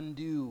to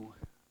undo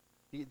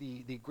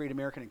the great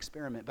American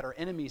experiment, but our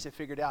enemies have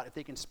figured out if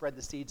they can spread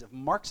the seeds of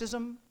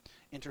Marxism,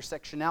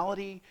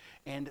 intersectionality,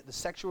 and the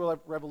sexual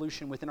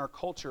revolution within our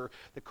culture,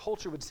 the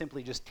culture would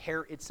simply just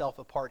tear itself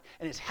apart.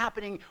 And it's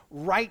happening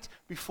right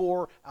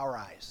before our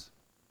eyes.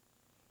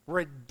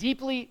 We're a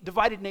deeply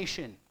divided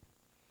nation.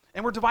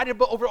 And we're divided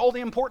over all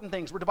the important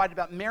things. We're divided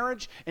about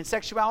marriage and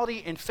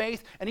sexuality and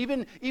faith and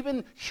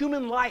even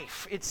human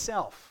life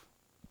itself.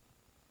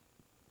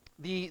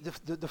 The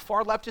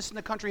far leftists in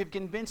the country have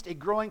convinced a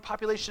growing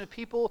population of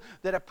people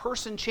that a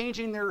person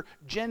changing their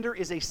gender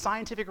is a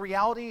scientific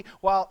reality,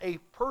 while a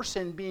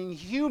person being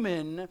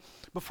human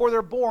before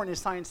they're born is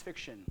science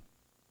fiction.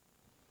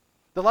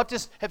 The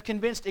leftists have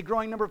convinced a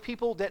growing number of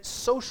people that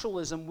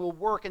socialism will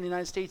work in the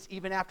United States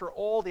even after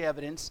all of the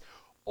evidence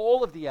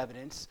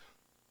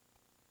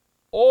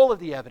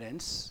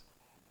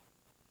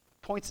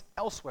points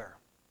elsewhere.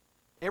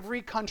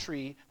 Every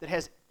country that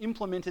has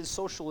implemented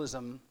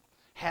socialism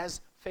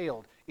has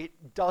failed. It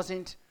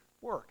doesn't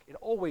work. It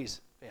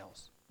always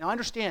fails. Now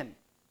understand,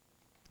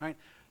 right?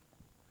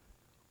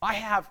 I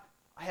have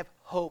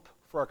hope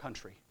for our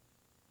country.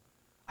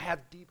 I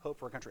have deep hope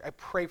for our country. I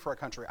pray for our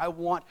country. I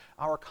want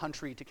our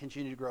country to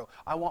continue to grow.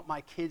 I want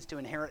my kids to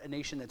inherit a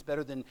nation that's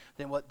better than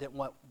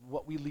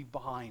what we leave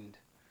behind.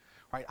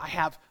 Right? I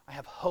have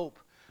hope.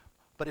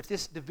 But if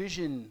this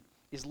division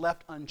is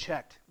left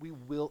unchecked, we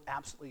will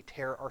absolutely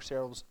tear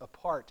ourselves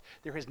apart.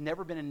 There has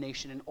never been a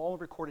nation in all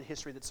of recorded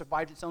history that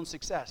survived its own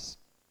success.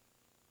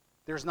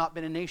 There's not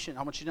been a nation,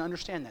 I want you to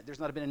understand that. There's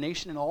not been a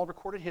nation in all of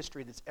recorded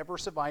history that's ever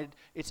survived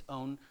its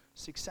own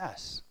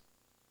success.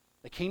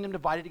 The kingdom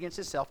divided against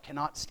itself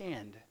cannot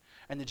stand.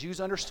 And the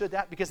Jews understood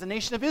that because the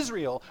nation of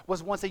Israel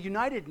was once a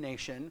united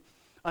nation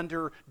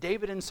under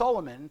David and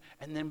Solomon,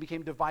 and then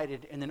became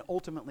divided, and then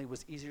ultimately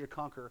was easier to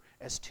conquer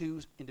as two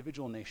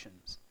individual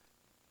nations.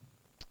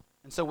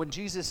 And so when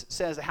Jesus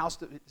says a house,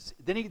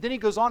 then he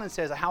goes on and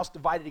says, a house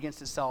divided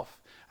against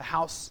itself, a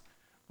house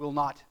will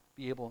not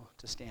be able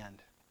to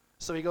stand.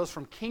 So he goes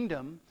from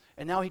kingdom,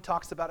 and now he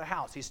talks about a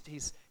house.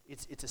 He's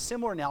it's a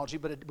similar analogy,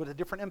 but with a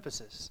different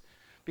emphasis.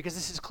 Because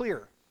this is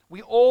clear.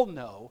 We all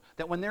know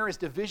that when there is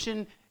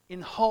division in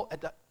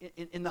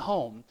the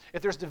home,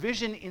 if there's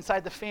division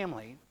inside the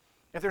family,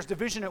 if there's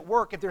division at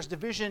work, if there's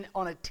division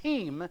on a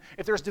team,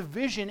 if there's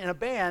division in a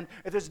band,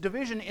 if there's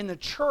division in the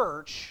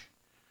church,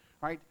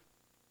 right,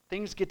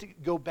 things get to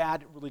go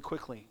bad really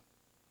quickly.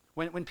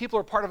 When people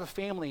are part of a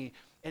family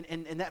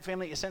and that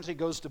family essentially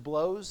goes to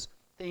blows,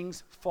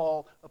 things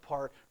fall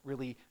apart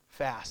really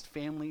fast.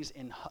 Families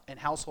and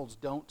households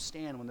don't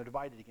stand when they're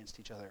divided against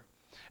each other.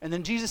 And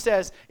then Jesus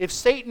says, if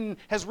Satan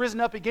has risen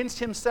up against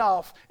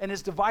himself and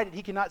is divided,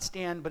 he cannot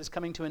stand, but is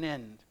coming to an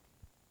end.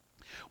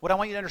 What I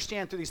want you to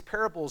understand through these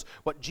parables,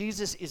 what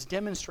Jesus is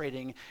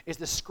demonstrating is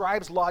the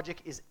scribe's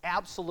logic is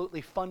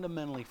absolutely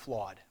fundamentally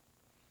flawed.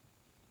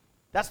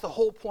 That's the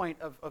whole point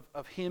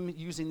of him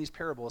using these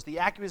parables. The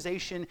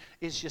accusation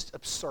is just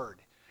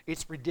absurd.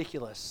 It's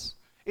ridiculous.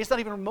 It's not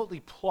even remotely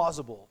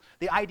plausible.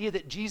 The idea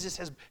that Jesus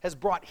has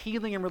brought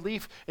healing and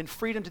relief and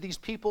freedom to these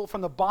people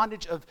from the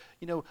bondage of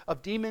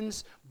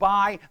demons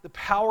by the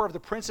power of the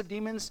prince of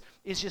demons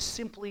is just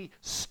simply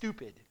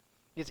stupid.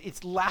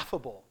 It's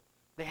laughable.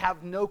 They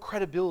have no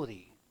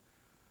credibility.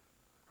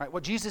 Right?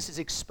 What Jesus is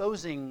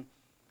exposing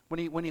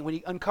when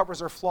he uncovers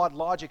their flawed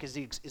logic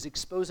is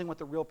exposing what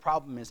the real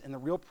problem is. And the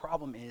real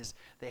problem is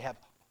they have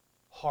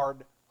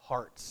hard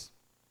hearts.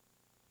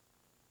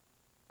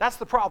 That's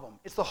the problem.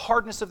 It's the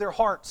hardness of their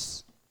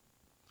hearts.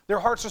 Their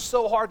hearts are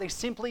so hard they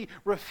simply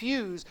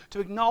refuse to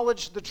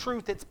acknowledge the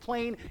truth that's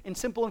plain and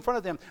simple in front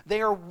of them.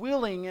 They are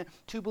willing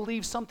to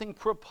believe something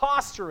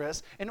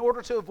preposterous in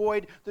order to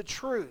avoid the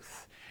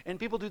truth. And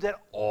people do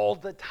that all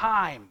the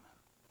time.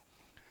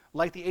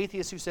 Like the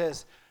atheist who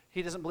says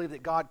he doesn't believe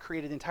that God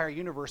created the entire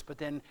universe, but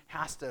then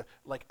has to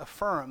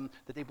affirm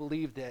that they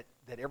believe that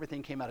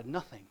everything came out of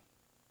nothing.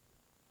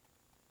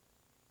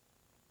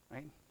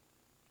 Right?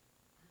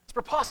 It's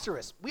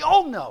preposterous. We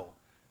all know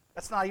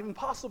that's not even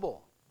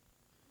possible.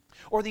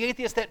 Or the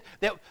atheist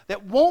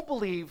that won't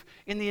believe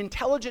in the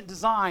intelligent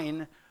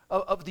design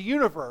of the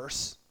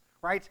universe,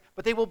 right?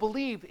 But they will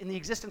believe in the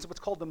existence of what's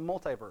called the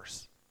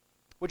multiverse,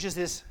 which is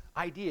this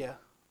idea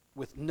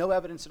with no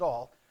evidence at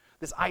all,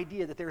 this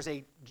idea that there's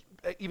a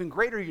even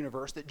greater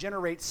universe that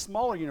generates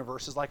smaller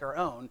universes like our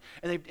own,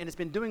 and it's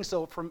been doing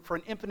so for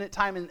an infinite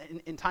time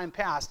in time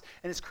past,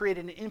 and it's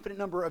created an infinite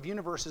number of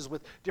universes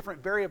with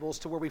different variables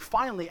to where we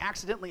finally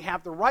accidentally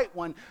have the right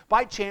one,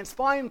 by chance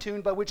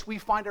fine-tuned, by which we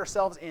find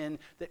ourselves in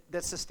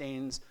that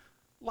sustains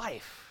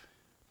life.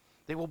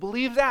 They will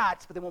believe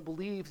that, but they won't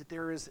believe that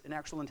there is an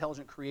actual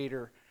intelligent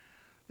creator.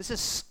 This is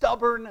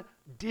stubborn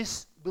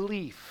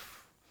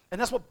disbelief. And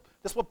that's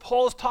what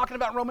Paul is talking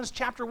about in Romans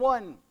chapter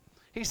 1.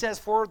 He says,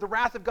 for the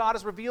wrath of God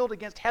is revealed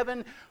against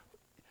heaven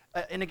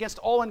and against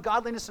all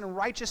ungodliness and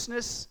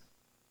unrighteousness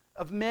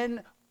of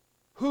men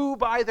who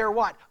by their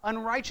what?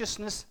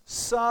 Unrighteousness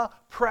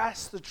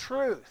suppress the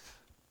truth.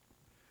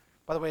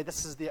 By the way,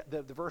 this is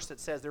the verse that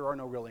says there are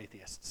no real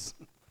atheists.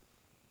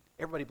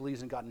 Everybody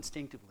believes in God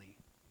instinctively,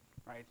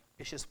 right?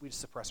 It's just we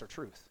just suppress our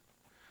truth.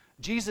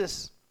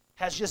 Jesus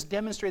has just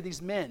demonstrated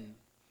these men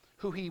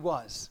who he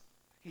was.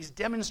 He's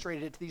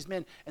demonstrated it to these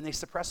men, and they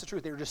suppress the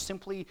truth. They're just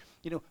simply,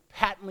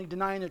 patently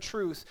denying the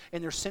truth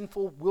in their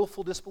sinful,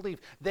 willful disbelief.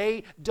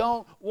 They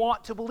don't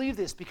want to believe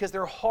this because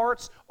their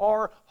hearts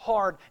are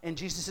hard, and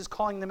Jesus is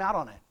calling them out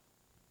on it.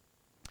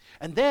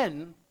 And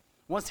then,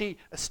 once he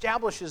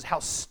establishes how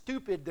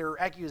stupid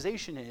their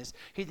accusation is,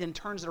 he then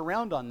turns it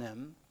around on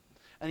them,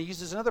 and he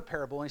uses another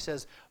parable, and he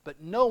says, but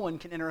no one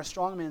can enter a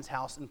strong man's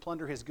house and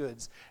plunder his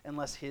goods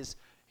unless he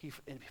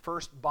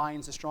first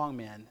binds the strong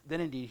man.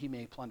 Then indeed he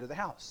may plunder the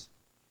house.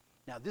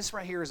 Now, this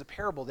right here is a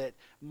parable that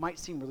might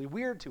seem really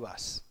weird to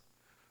us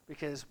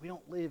because we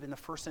don't live in the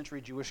first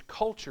century Jewish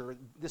culture.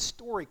 This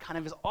story kind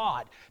of is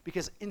odd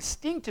because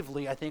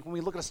instinctively, I think, when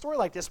we look at a story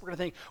like this, we're going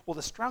to think, well,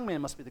 the strong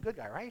man must be the good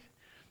guy, right?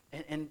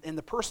 And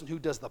the person who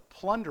does the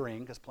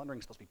plundering, because plundering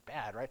is supposed to be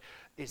bad, right,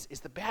 is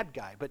the bad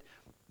guy. But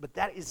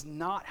that is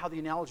not how the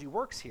analogy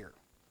works here.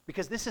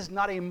 Because this is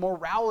not a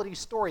morality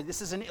story.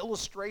 This is an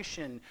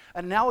illustration,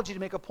 an analogy to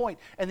make a point.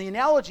 And the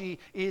analogy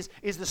is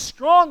the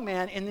strong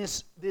man in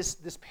this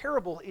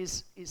parable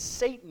is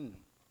Satan.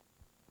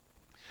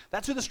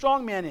 That's who the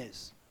strong man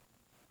is,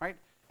 right?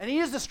 And he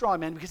is the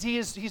strong man because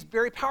he's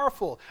very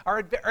powerful.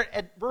 Our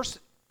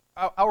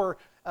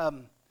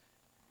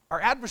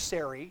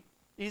adversary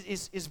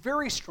is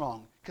very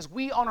strong because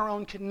we on our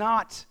own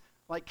cannot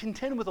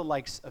contend with the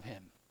likes of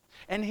him.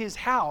 And his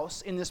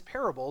house in this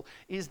parable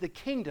is the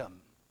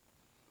kingdom.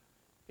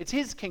 It's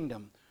his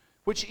kingdom,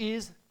 which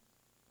is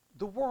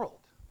the world.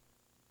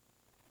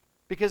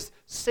 Because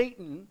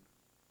Satan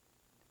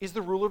is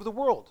the ruler of the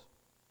world.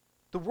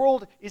 The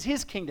world is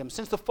his kingdom.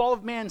 Since the fall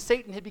of man,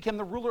 Satan had become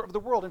the ruler of the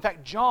world. In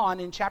fact, John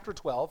in chapter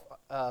 12,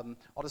 I'll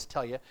just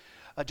tell you,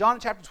 John in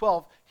chapter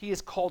 12, he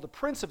is called the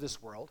prince of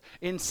this world.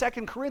 In 2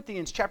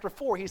 Corinthians chapter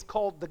 4, he's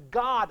called the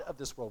god of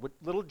this world, with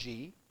little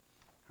g.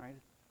 Right?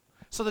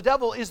 So the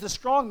devil is the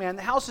strong man,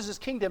 the house is his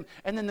kingdom,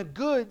 and then the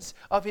goods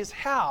of his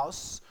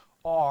house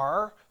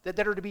that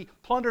are to be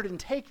plundered and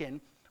taken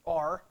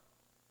are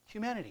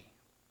humanity.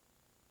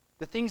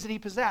 The things that he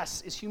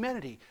possesses is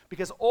humanity,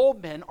 because all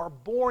men are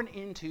born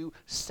into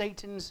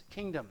Satan's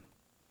kingdom.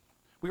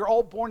 We are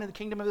all born in the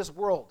kingdom of this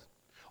world.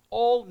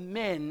 All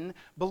men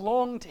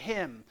belong to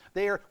him.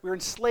 We're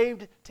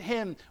enslaved to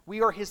him.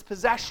 We are his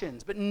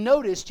possessions. But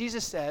notice,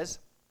 Jesus says,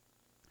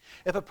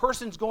 if a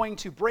person's going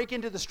to break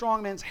into the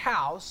strong man's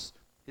house,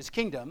 his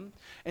kingdom,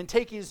 and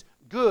take his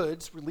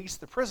goods, release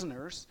the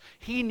prisoners,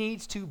 he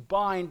needs to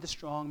bind the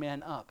strong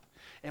man up.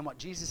 And what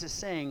Jesus is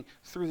saying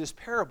through this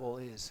parable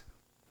is,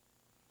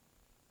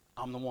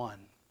 I'm the one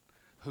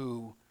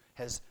who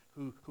has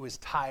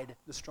tied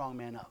the strong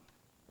man up.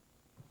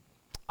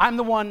 I'm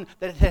the one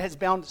that has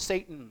bound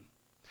Satan.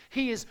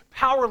 He is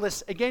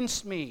powerless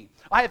against me.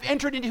 I have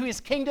entered into his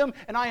kingdom,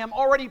 and I am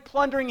already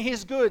plundering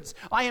his goods.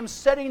 I am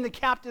setting the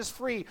captives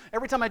free.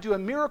 Every time I do a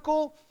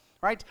miracle,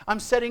 right, I'm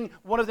setting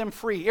one of them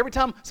free. Every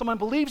time someone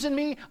believes in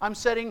me, I'm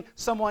setting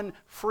someone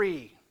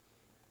free.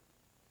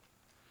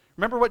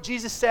 Remember what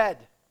Jesus said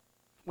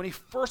when he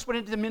first went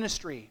into the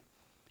ministry.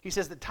 He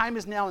says, the time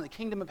is now and the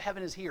kingdom of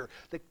heaven is here.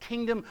 The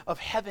kingdom of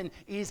heaven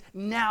is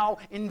now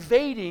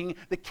invading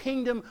the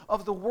kingdom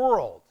of the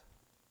world.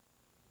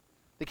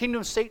 The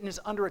kingdom of Satan is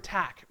under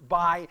attack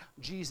by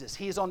Jesus.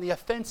 He is on the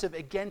offensive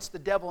against the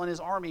devil and his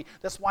army.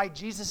 That's why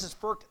Jesus'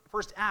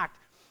 first act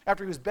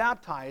after he was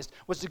baptized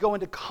was to go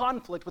into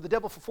conflict with the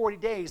devil for 40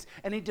 days,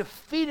 and he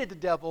defeated the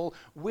devil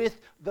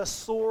with the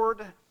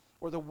sword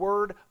or the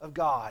word of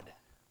God.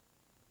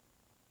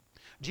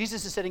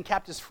 Jesus is setting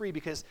captives free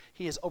because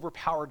he has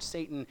overpowered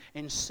Satan,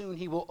 and soon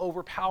he will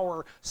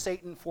overpower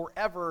Satan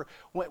forever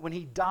when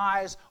he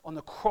dies on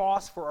the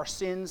cross for our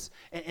sins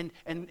and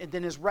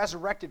then is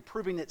resurrected,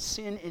 proving that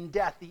sin and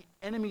death, the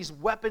enemy's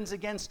weapons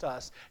against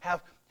us,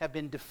 have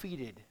been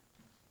defeated.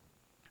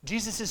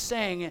 Jesus is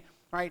saying,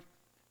 right,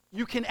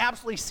 you can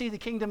absolutely see the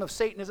kingdom of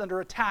Satan is under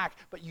attack,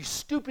 but you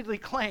stupidly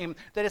claim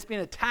that it's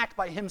being attacked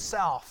by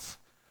himself.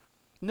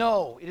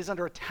 No, it is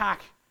under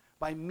attack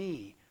by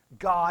me,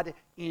 God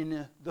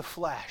in the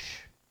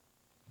flesh.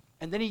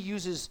 And then he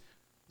uses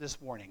this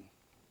warning.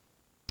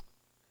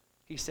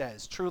 He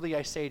says, truly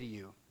I say to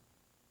you,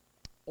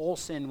 all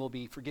sin will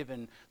be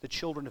forgiven the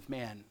children of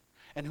man,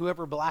 and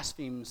whoever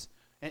blasphemes,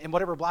 and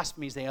whatever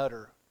blasphemies they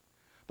utter.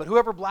 But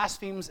whoever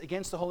blasphemes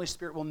against the Holy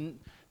Spirit will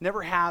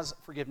never has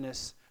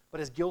forgiveness, but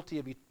is guilty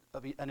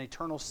of an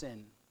eternal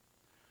sin.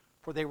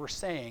 For they were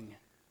saying,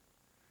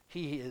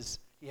 he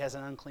has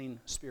an unclean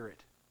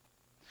spirit.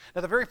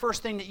 Now, the very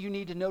first thing that you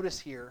need to notice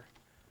here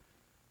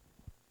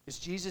is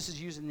Jesus is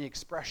using the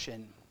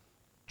expression,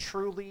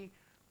 truly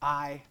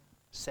I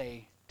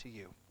say to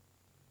you.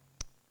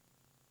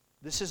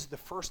 This is the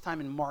first time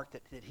in Mark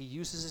that he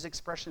uses this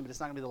expression, but it's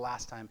not going to be the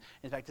last time.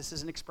 In fact, this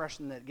is an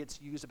expression that gets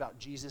used about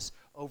Jesus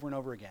over and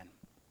over again.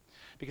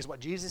 Because what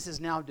Jesus is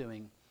now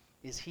doing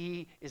is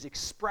he is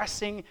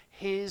expressing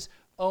his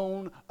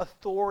own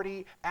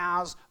authority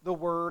as the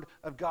Word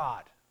of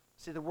God.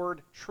 See, the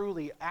word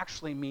truly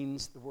actually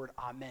means the word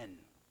amen.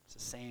 It's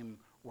the same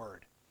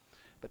word.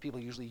 But people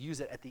usually use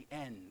it at the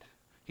end.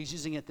 He's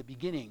using it at the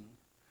beginning,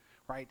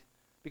 right?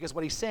 Because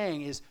what he's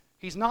saying is,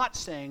 he's not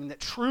saying that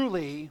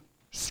truly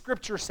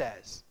Scripture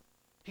says.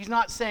 He's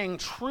not saying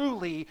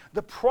truly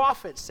the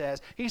prophet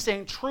says. He's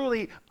saying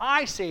truly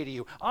I say to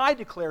you, I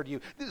declare to you.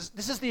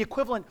 This is the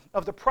equivalent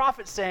of the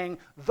prophet saying,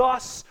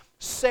 thus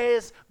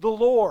says the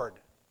Lord.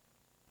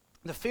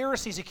 The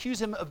Pharisees accuse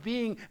him of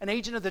being an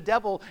agent of the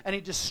devil, and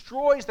he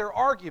destroys their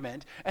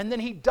argument, and then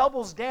he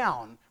doubles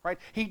down, right?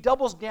 He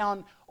doubles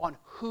down on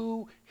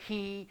who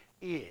he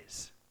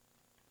is.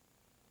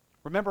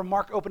 Remember,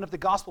 Mark opened up the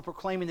gospel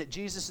proclaiming that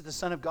Jesus is the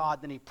Son of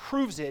God. Then he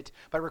proves it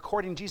by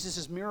recording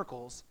Jesus'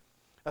 miracles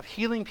of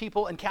healing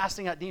people and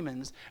casting out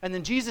demons. And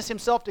then Jesus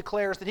himself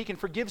declares that he can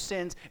forgive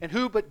sins, and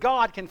who but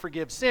God can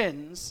forgive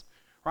sins,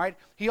 right?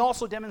 He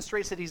also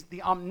demonstrates that he's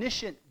the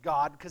omniscient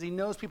God because he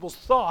knows people's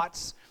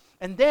thoughts.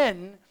 And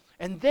then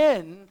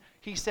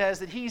he says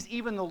that he's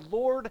even the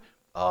Lord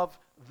of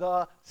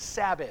the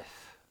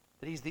Sabbath,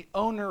 that he's the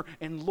owner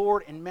and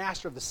Lord and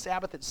master of the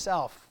Sabbath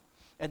itself.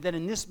 And then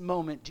in this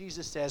moment,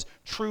 Jesus says,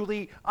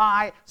 truly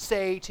I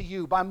say to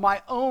you, by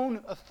my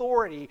own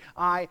authority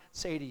I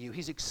say to you.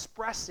 He's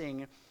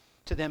expressing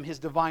to them his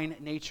divine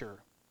nature.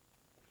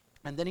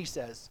 And then he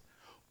says,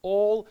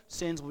 all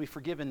sins will be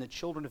forgiven the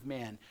children of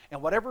man, and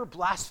whatever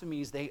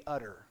blasphemies they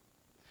utter.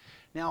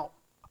 Now,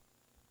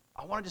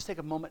 I want to just take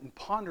a moment and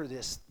ponder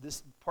this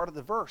part of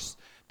the verse,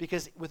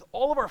 because with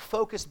all of our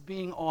focus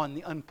being on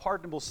the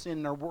unpardonable sin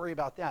and our worry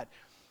about that,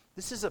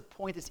 this is a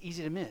point that's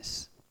easy to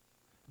miss.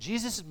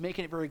 Jesus is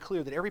making it very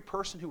clear that every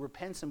person who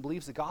repents and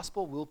believes the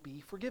gospel will be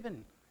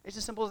forgiven. It's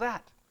as simple as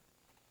that.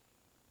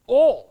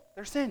 All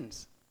their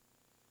sins,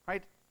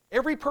 right?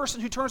 Every person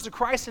who turns to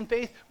Christ in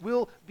faith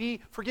will be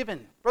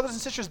forgiven. Brothers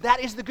and sisters, that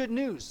is the good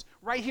news.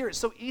 Right here, it's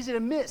so easy to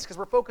miss because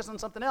we're focused on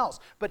something else.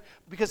 But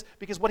because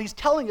what he's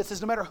telling us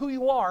is no matter who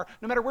you are,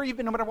 no matter where you've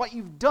been, no matter what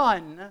you've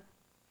done,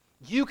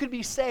 you could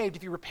be saved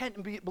if you repent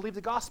and believe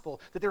the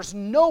gospel. That there's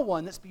no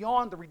one that's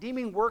beyond the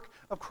redeeming work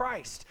of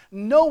Christ.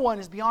 No one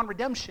is beyond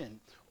redemption.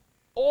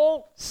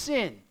 All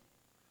sin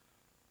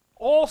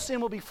All sin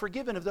will be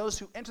forgiven of those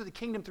who enter the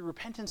kingdom through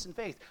repentance and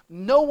faith.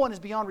 No one is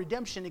beyond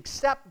redemption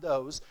except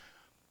those,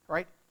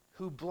 right,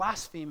 who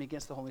blaspheme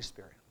against the Holy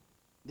Spirit.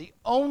 The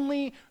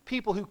only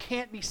people who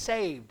can't be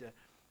saved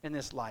in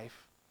this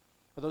life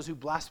are those who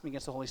blaspheme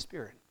against the Holy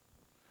Spirit.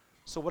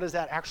 So what does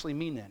that actually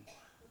mean then?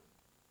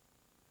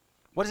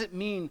 What does it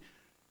mean,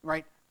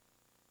 right,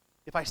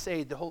 if I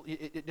say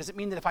does it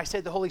mean that if I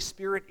say the Holy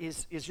Spirit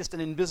is just an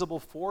invisible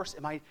force,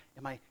 am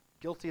I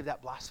guilty of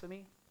that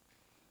blasphemy?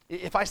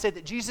 If I say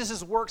that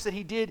Jesus' works that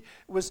he did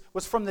was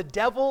from the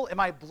devil, am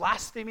I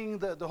blaspheming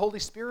the Holy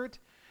Spirit?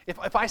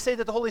 If I say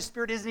that the Holy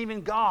Spirit isn't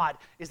even God,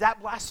 is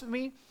that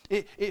blasphemy?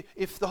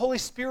 If the Holy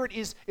Spirit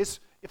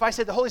if I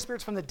say the Holy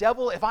Spirit's from the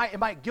devil,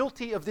 am I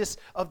guilty of this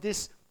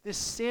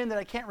sin that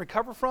I can't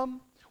recover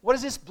from? What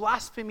does this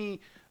blasphemy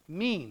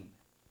mean?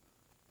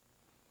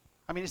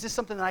 I mean, is this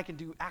something that I can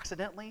do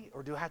accidentally,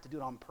 or do I have to do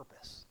it on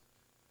purpose?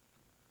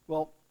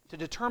 Well, to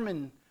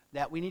determine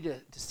that, we need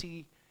to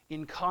see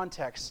in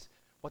context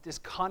what this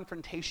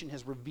confrontation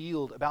has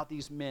revealed about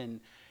these men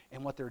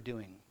and what they're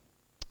doing.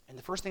 And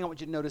the first thing I want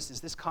you to notice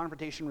is this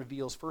confrontation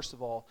reveals, first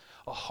of all,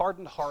 a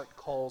hardened heart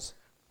calls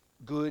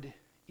good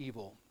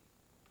evil.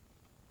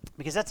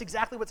 Because that's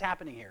exactly what's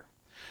happening here.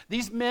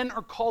 These men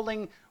are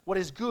calling what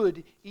is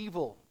good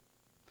evil.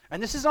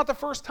 And this is not the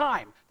first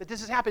time that this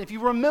has happened. If you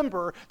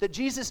remember that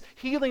Jesus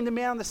healing the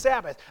man on the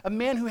Sabbath, a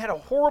man who had a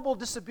horrible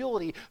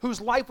disability,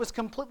 whose life was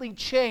completely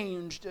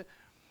changed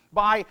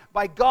by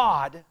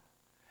God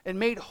and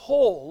made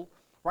whole,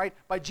 right?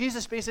 By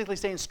Jesus basically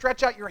saying,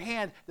 stretch out your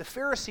hand. The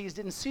Pharisees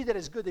didn't see that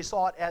as good. They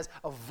saw it as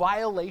a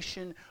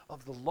violation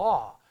of the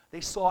law.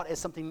 They saw it as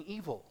something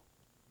evil.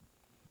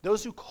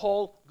 Those who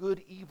call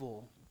good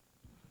evil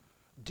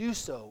do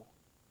so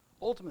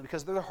ultimately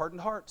because of their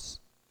hardened hearts.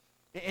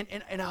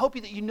 And I hope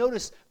that you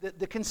notice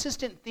the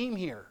consistent theme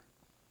here.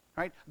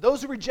 Right?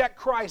 Those who reject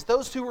Christ,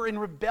 those who are in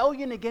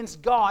rebellion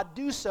against God,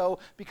 do so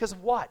because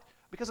of what?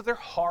 Because of their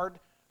hard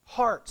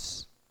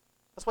hearts.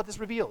 That's what this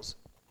reveals.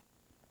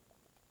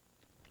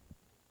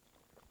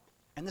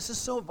 And this is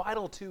so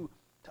vital to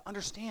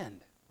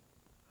understand.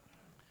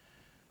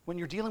 When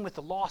you're dealing with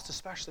the lost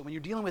especially, when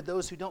you're dealing with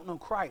those who don't know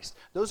Christ,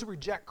 those who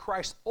reject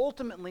Christ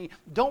ultimately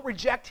don't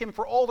reject him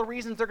for all the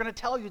reasons they're going to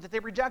tell you that they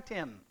reject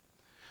him.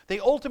 They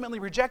ultimately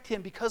reject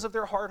him because of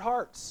their hard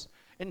hearts.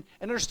 And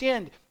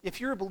understand, if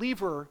you're a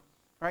believer,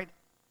 right,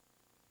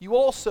 you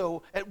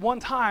also at one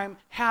time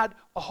had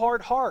a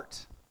hard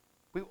heart.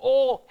 We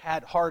all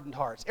had hardened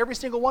hearts, every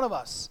single one of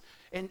us.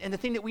 And the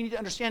thing that we need to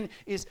understand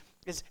is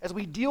as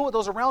we deal with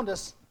those around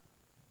us,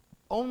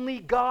 only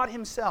God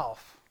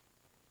himself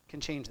can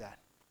change that.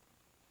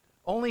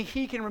 Only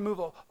he can remove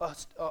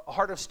a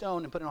heart of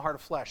stone and put in a heart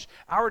of flesh.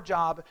 Our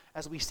job,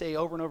 as we say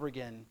over and over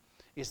again,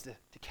 is to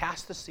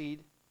cast the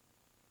seed,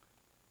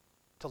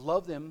 to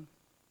love them,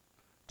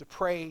 to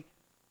pray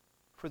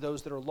for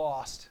those that are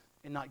lost,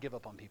 and not give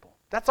up on people.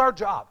 That's our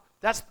job.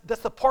 That's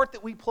the part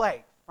that we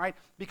play, right?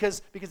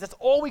 Because that's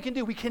all we can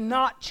do. We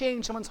cannot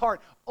change someone's heart.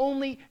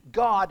 Only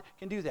God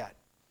can do that.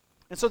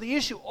 And so the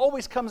issue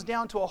always comes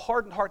down to a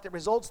hardened heart that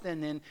results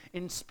then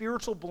in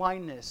spiritual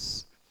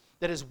blindness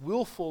that is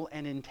willful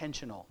and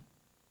intentional.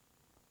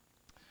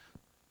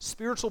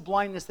 Spiritual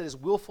blindness that is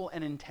willful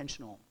and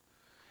intentional.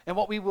 And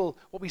what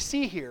we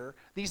see here,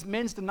 these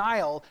men's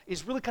denial,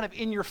 is really kind of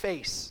in your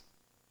face.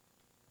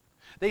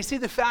 They see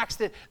the facts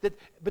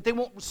but they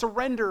won't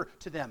surrender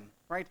to them,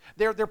 right?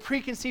 Their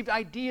preconceived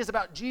ideas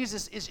about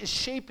Jesus is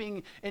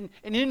shaping and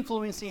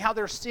influencing how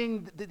they're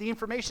seeing the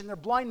information. Their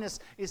blindness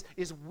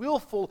is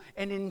willful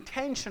and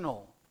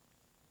intentional,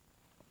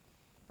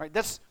 right?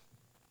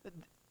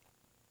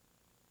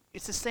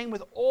 It's the same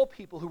with all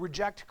people who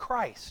reject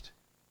Christ.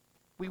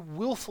 We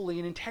willfully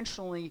and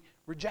intentionally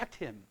reject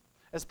him.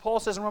 As Paul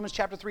says in Romans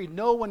chapter 3,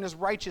 no one is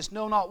righteous,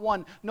 no, not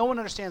one. No one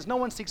understands, no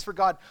one seeks for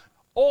God.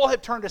 All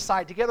have turned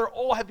aside. Together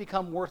all have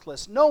become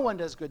worthless. No one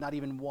does good, not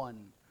even one.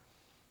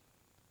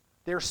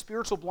 Their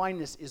spiritual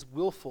blindness is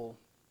willful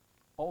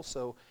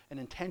also and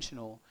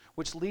intentional,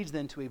 which leads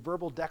then to a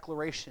verbal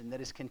declaration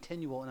that is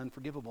continual and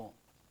unforgivable.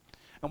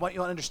 And what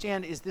you'll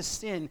understand is this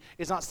sin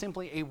is not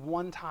simply a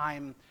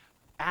one-time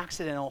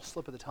accidental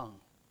slip of the tongue.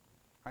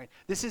 Right?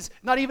 This is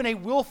not even a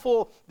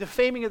willful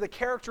defaming of the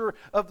character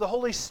of the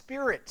Holy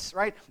Spirit.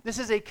 Right? This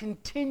is a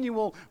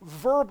continual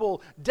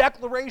verbal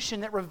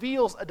declaration that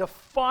reveals a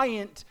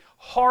defiant,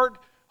 hard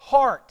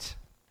heart.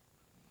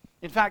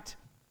 In fact,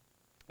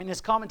 in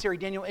his commentary,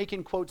 Daniel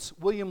Aiken quotes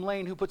William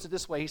Lane, who puts it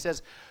this way. He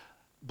says,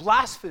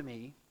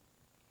 blasphemy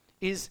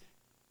is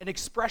an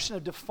expression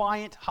of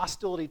defiant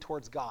hostility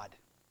towards God.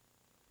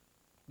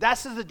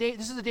 This is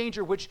the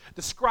danger which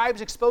the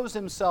scribes expose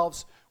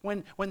themselves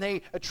when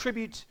they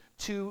attribute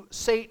to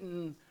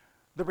Satan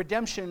the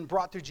redemption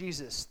brought through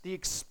Jesus. The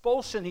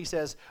expulsion, he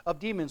says, of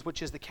demons,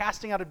 which is the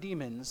casting out of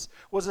demons,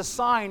 was a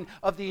sign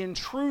of the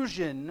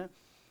intrusion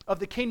of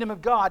the kingdom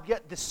of God.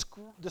 Yet the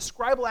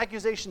scribal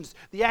accusations,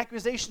 the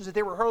accusations that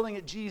they were hurling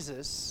at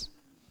Jesus,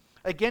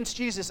 against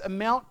Jesus,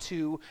 amount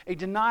to a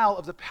denial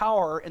of the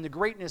power and the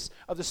greatness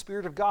of the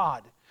Spirit of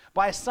God.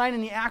 By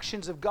assigning the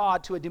actions of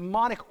God to a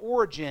demonic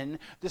origin,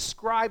 the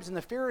scribes and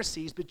the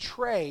Pharisees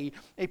betray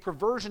a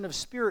perversion of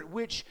spirit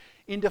which,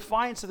 in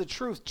defiance of the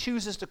truth,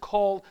 chooses to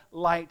call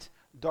light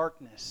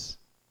darkness.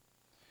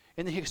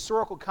 In the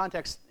historical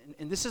context,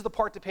 and this is the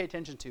part to pay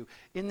attention to,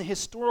 in the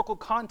historical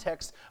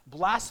context,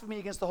 blasphemy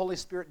against the Holy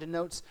Spirit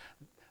denotes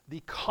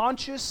the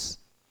conscious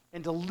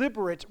and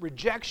deliberate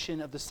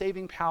rejection of the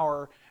saving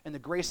power and the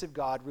grace of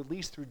God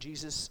released through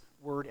Jesus'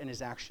 word and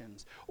his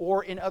actions.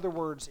 Or, in other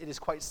words, it is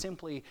quite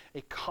simply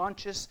a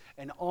conscious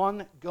and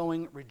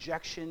ongoing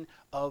rejection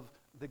of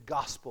the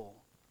gospel.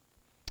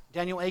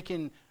 Daniel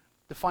Aiken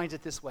defines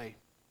it this way.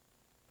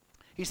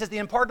 He says, the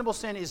unpardonable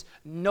sin is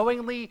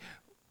knowingly,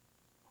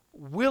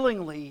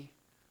 willingly,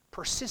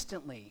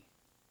 persistently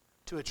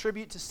to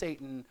attribute to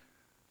Satan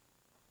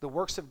the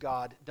works of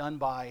God done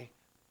by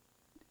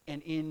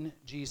and in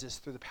Jesus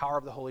through the power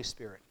of the Holy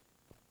Spirit.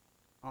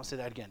 I'll say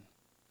that again.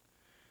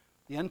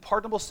 The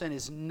unpardonable sin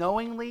is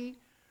knowingly,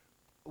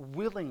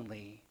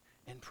 willingly,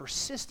 and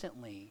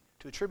persistently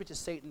to attribute to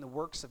Satan the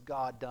works of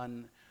God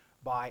done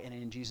by and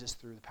in Jesus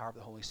through the power of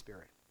the Holy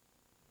Spirit.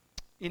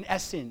 In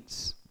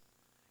essence,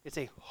 it's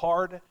a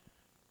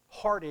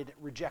hard-hearted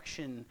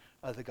rejection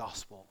of the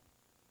gospel.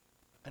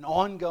 An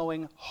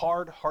ongoing,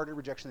 hard-hearted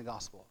rejection of the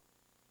gospel.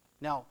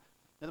 Now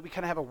that we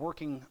kind of have a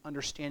working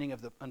understanding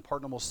of the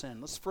unpardonable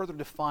sin, let's further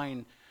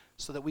define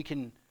so that we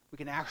can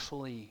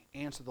actually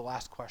answer the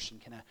last question.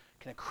 Can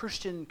a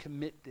Christian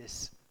commit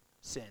this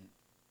sin?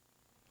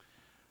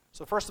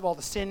 So first of all,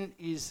 the sin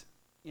is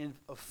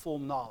of full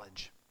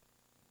knowledge.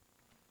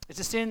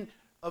 It's a sin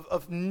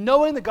of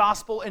knowing the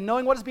gospel and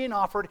knowing what is being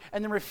offered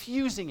and then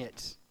refusing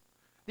it.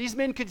 These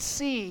men could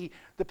see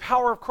the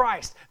power of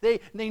Christ.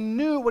 They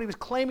knew what he was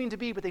claiming to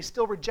be, but they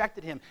still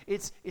rejected him.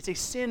 It's a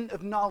sin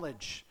of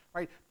knowledge.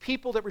 Right?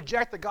 People that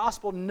reject the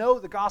gospel know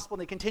the gospel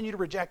and they continue to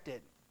reject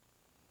it.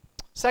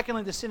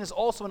 Secondly, the sin is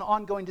also an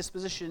ongoing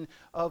disposition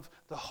of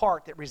the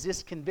heart that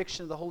resists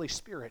conviction of the Holy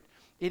Spirit.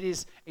 It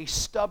is a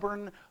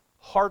stubborn,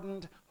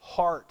 hardened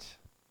heart.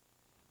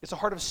 It's a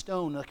heart of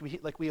stone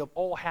like we have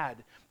all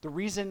had. The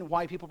reason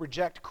why people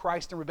reject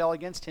Christ and rebel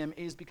against him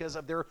is because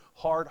of their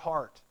hard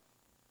heart.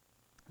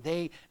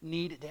 They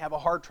need to have a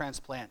heart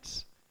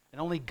transplant. And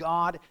only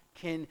God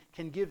can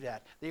give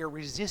that. They are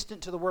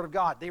resistant to the Word of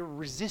God. They are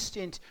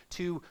resistant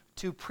to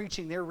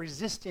preaching. They're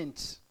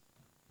resistant.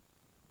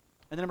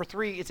 And then number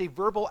three, it's a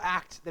verbal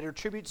act that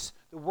attributes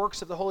the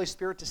works of the Holy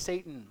Spirit to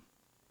Satan.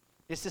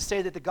 It's to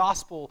say that the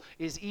gospel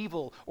is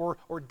evil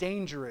or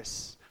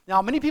dangerous.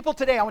 Now, many people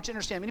today, I want you to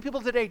understand, many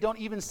people today don't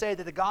even say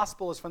that the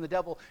gospel is from the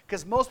devil,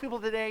 because most people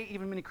today,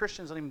 even many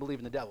Christians, don't even believe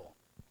in the devil.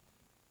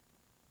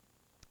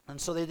 And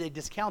so they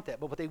discount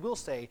that. But what they will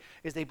say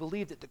is they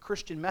believe that the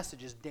Christian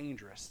message is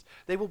dangerous.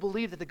 They will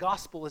believe that the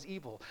gospel is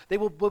evil. They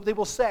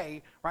will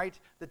say, right,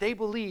 that they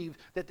believe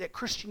that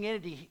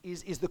Christianity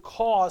is the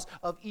cause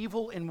of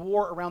evil and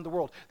war around the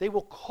world. They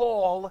will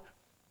call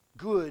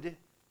good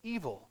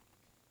evil.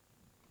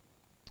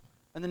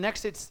 And the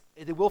next, it's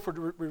the willful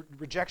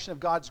rejection of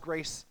God's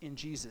grace in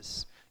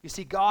Jesus. You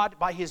see, God,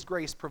 by his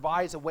grace,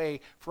 provides a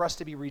way for us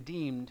to be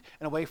redeemed,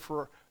 and a way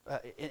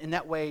in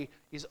that way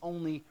is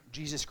only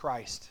Jesus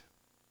Christ.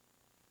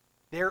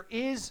 There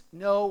is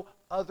no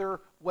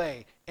other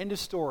way. End of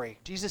story.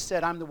 Jesus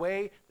said, I'm the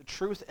way, the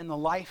truth, and the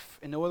life,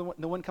 and no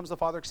one comes to the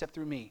Father except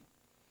through me.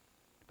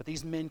 But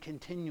these men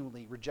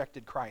continually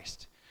rejected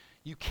Christ.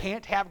 You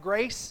can't have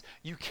grace.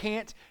 You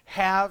can't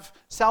have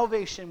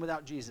salvation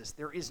without Jesus.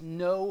 There is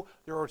no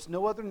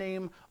other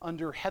name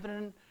under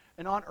heaven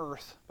and on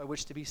earth by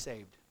which to be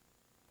saved.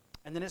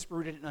 And then it's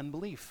rooted in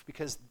unbelief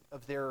because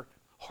of their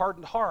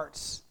hardened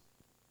hearts.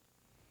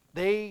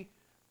 They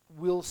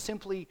will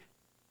simply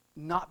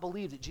not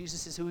believe that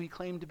Jesus is who he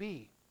claimed to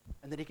be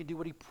and that he can do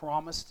what he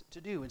promised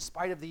to do. In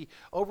spite of the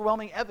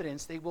overwhelming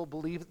evidence, they will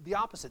believe the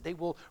opposite. They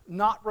will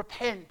not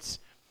repent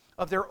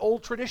of their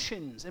old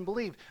traditions and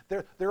believe.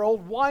 Their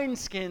old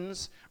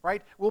wineskins,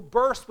 right, will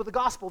burst with the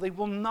gospel. They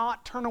will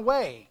not turn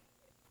away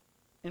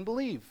and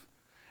believe.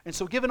 And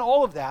so given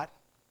all of that,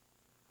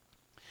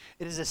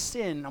 it is a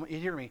sin, I want you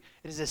to hear me,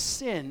 it is a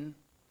sin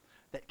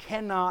that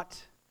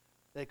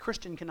a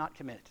Christian cannot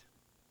commit.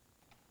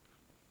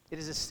 It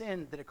is a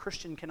sin that a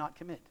Christian cannot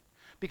commit.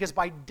 Because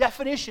by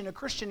definition, a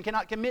Christian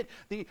cannot commit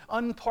the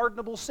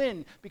unpardonable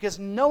sin. Because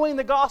knowing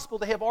the gospel,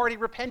 they have already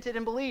repented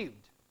and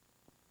believed.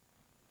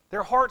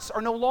 Their hearts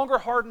are no longer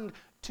hardened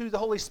to the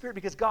Holy Spirit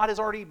because God has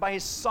already, by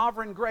his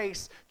sovereign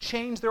grace,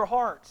 changed their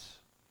hearts.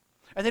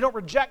 And they don't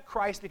reject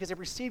Christ because they've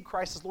received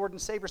Christ as Lord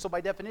and Savior. So by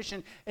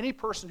definition, any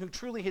person who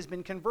truly has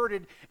been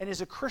converted and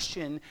is a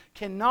Christian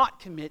cannot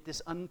commit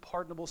this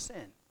unpardonable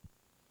sin.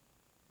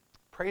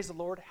 Praise the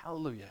Lord.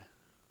 Hallelujah.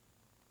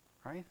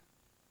 Right?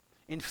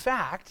 In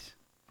fact,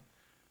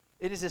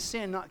 it is a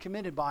sin not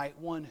committed by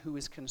one who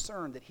is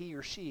concerned that he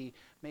or she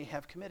may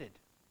have committed.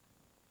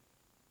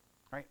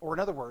 Right? Or in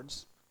other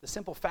words, the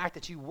simple fact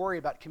that you worry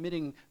about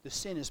committing the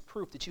sin is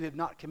proof that you have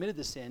not committed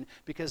the sin,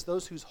 because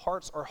those whose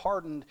hearts are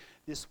hardened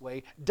this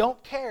way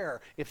don't care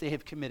if they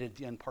have committed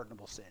the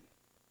unpardonable sin.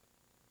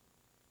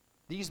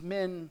 These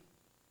men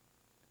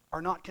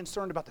are not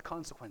concerned about the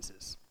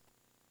consequences.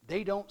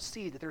 They don't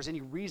see that there's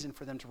any reason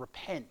for them to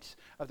repent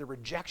of the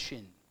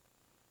rejection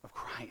of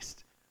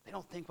Christ. They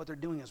don't think what they're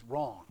doing is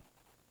wrong.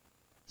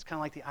 It's kind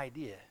of like the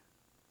idea,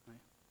 right?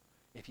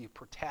 If you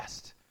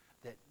protest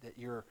that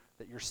you're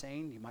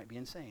sane, you might be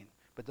insane.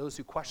 But those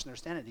who question their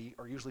sanity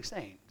are usually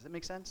sane. Does that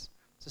make sense?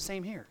 It's the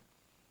same here.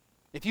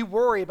 If you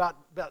worry about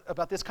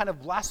this kind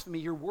of blasphemy,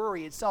 your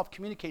worry itself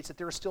communicates that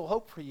there is still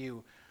hope for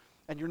you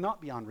and you're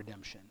not beyond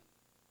redemption.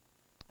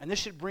 And this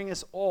should bring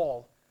us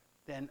all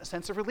then a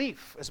sense of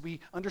relief as we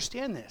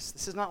understand this.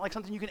 This is not like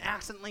something you can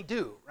accidentally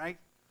do, right?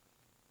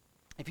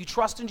 If you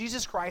trust in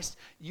Jesus Christ,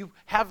 you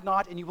have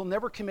not and you will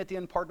never commit the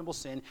unpardonable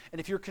sin.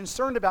 And if you're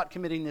concerned about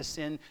committing this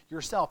sin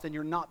yourself, then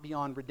you're not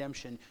beyond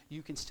redemption.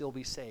 You can still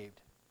be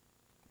saved.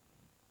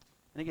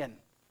 And again,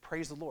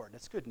 praise the Lord.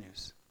 That's good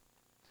news.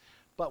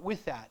 But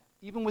with that,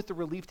 even with the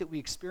relief that we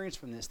experience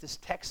from this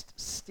text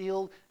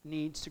still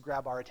needs to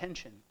grab our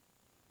attention,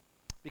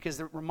 because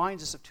it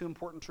reminds us of two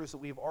important truths that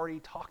we've already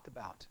talked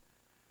about.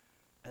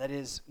 And that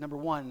is, number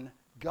one,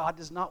 God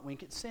does not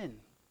wink at sin.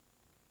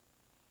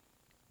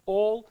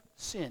 All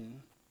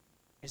sin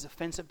is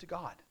offensive to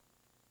God.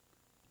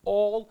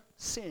 All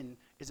sin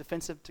is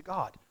offensive to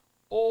God.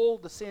 All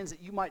the sins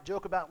that you might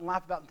joke about and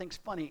laugh about and think's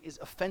funny is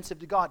offensive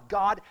to God.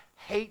 God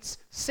hates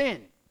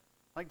sin.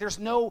 Like there's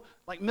no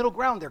middle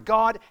ground there.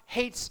 God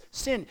hates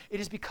sin. It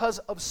is because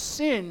of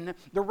sin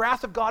the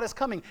wrath of God is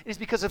coming. It is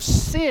because of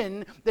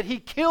sin that he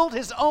killed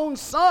his own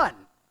son.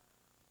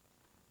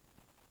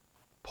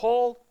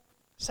 Paul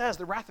says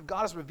the wrath of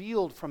God is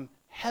revealed from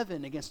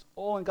heaven against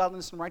all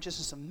ungodliness and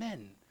righteousness of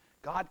men.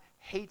 God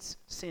hates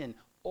sin,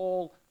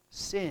 all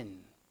sin.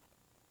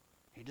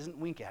 He doesn't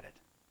wink at it.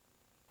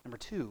 Number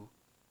two,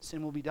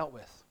 sin will be dealt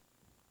with.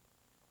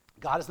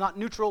 God is not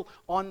neutral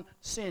on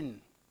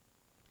sin.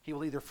 He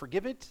will either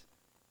forgive it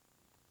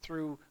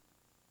through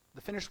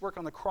the finished work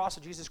on the cross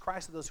of Jesus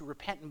Christ of those who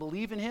repent and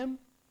believe in him,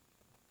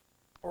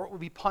 or it will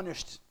be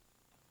punished,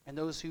 and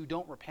those who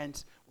don't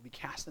repent will be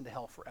cast into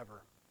hell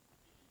forever.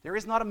 There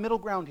is not a middle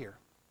ground here.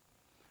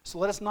 So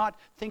let us not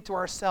think to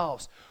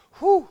ourselves,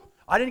 whew,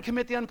 I didn't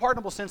commit the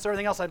unpardonable sin, so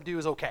everything else I do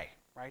is okay,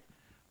 right?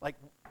 Like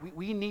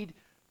we need,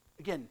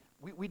 again,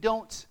 we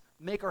don't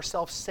make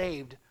ourselves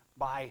saved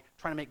by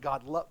trying to make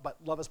God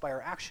love us by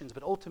our actions,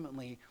 but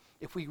ultimately,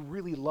 if we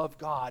really love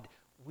God,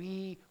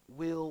 we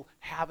will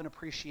have an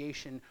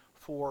appreciation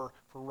for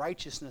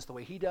righteousness the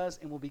way he does,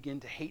 and we'll begin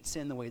to hate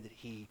sin the way that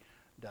he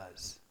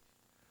does.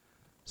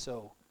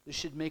 So this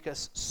should make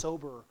us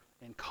sober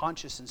and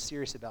conscious and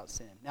serious about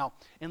sin. Now,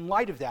 in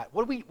light of that,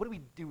 what do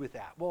we do with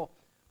that? Well,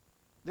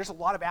 there's a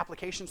lot of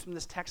applications from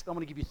this text, but I'm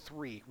going to give you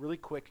three really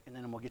quick, and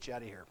then we'll get you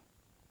out of here.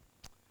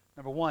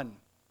 Number one,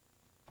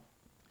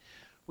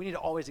 we need to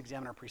always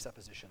examine our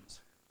presuppositions.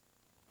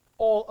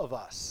 All of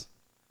us.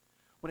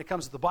 When it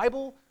comes to the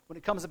Bible, when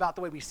it comes about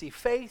the way we see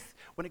faith,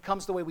 when it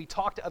comes to the way we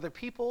talk to other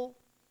people.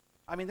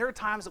 I mean, there are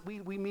times that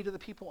we meet other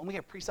people and we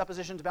have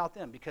presuppositions about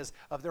them because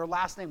of their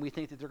last name. We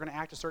think that they're going to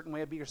act a certain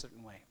way or be a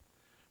certain way.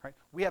 Right?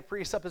 We have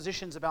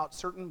presuppositions about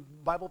certain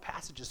Bible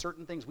passages,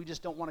 certain things we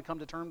just don't want to come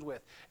to terms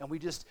with. And we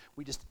just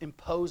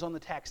impose on the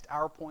text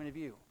our point of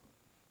view.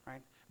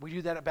 Right? We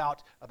do that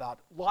about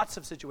lots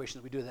of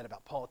situations. We do that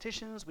about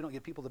politicians. We don't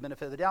give people the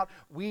benefit of the doubt.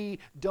 We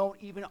don't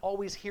even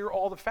always hear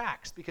all the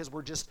facts because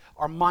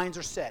our minds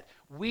are set.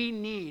 We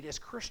need, as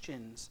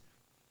Christians,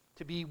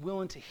 to be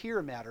willing to hear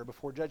a matter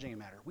before judging a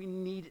matter. We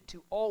need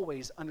to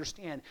always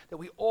understand that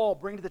we all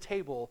bring to the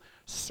table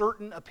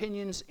certain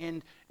opinions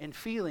and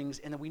feelings,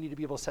 and that we need to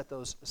be able to set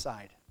those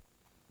aside.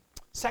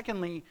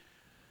 Secondly,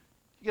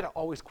 you got to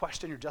always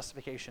question your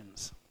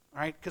justifications. All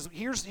right, because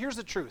here's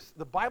the truth.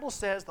 The Bible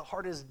says the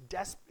heart is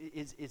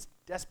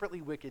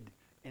desperately wicked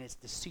and it's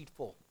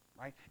deceitful.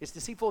 Right? It's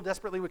deceitful,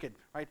 desperately wicked.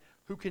 Right?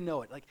 Who can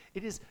know it? Like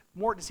it is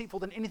more deceitful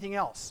than anything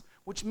else,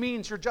 which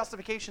means your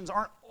justifications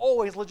aren't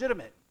always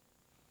legitimate.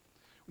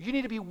 You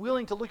need to be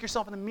willing to look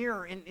yourself in the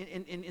mirror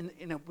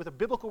with a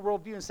biblical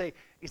worldview and say,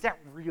 is that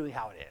really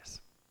how it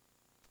is?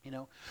 You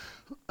know,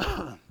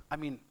 I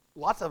mean,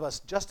 lots of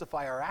us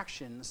justify our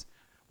actions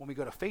when we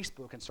go to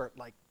Facebook and start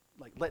like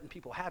letting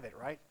people have it.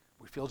 Right?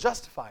 We feel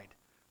justified,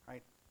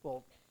 right?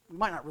 Well, we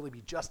might not really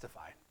be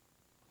justified.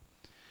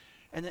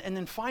 And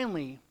then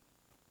finally,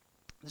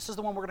 this is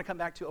the one we're going to come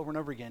back to over and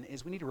over again,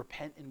 is we need to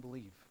repent and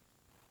believe,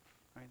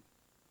 right?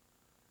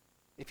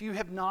 If you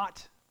have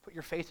not put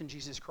your faith in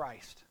Jesus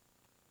Christ,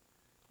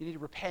 you need to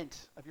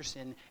repent of your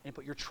sin and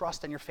put your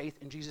trust and your faith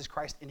in Jesus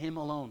Christ, in him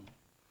alone,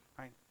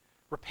 right?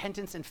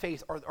 Repentance and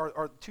faith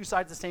are two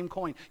sides of the same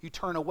coin. You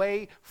turn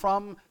away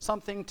from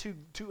something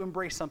to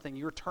embrace something.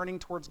 You're turning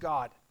towards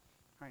God,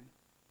 right?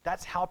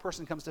 That's how a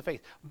person comes to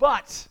faith.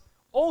 But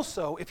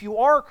also, if you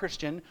are a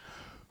Christian,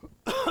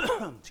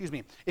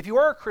 if you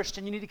are a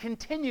Christian, you need to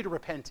continue to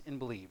repent and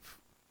believe.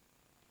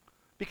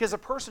 Because a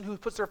person who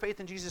puts their faith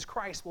in Jesus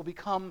Christ will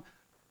become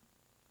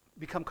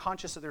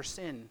conscious of their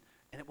sin,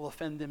 and it will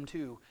offend them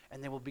too,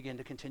 and they will begin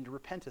to continue to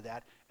repent of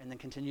that, and then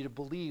continue to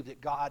believe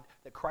that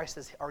Christ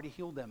has already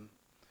healed them.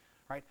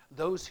 Right?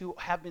 Those who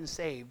have been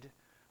saved,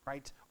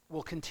 right,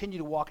 will continue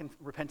to walk in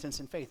repentance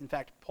and faith. In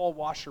fact, Paul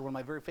Washer, one of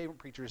my very favorite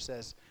preachers,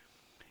 says,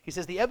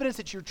 the evidence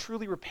that you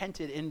truly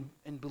repented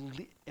and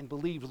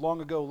believed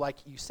long ago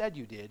like you said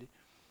you did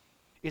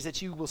is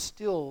that you will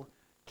still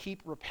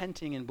keep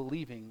repenting and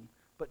believing,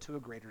 but to a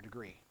greater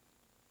degree.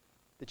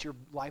 That your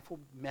life will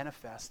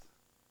manifest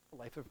a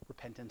life of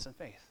repentance and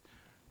faith.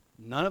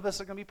 None of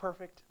us are going to be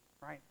perfect,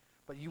 right?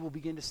 But you will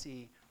begin to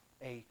see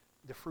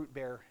the fruit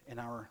bear in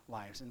our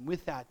lives. And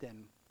with that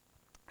then,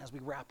 as we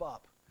wrap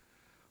up,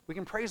 we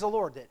can praise the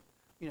Lord that,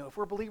 if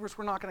we're believers,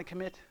 we're not going to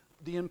commit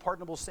the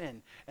unpardonable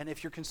sin. And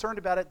if you're concerned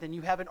about it, then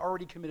you haven't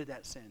already committed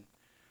that sin.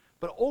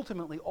 But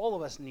ultimately, all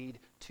of us need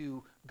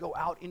to go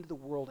out into the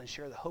world and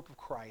share the hope of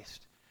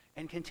Christ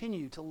and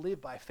continue to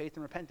live by faith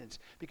and repentance.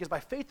 Because by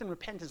faith and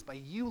repentance, by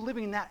you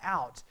living that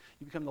out,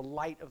 you become the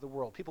light of the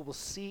world. People will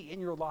see in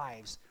your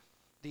lives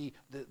the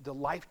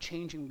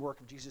life-changing work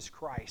of Jesus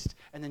Christ.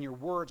 And then your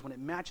words, when it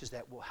matches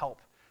that, will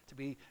help to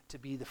be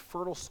the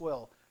fertile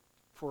soil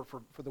for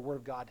the Word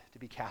of God to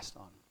be cast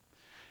on.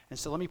 And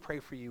so let me pray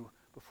for you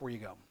before you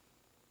go.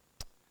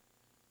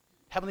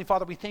 Heavenly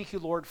Father, we thank you,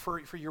 Lord, for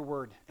your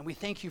word. And we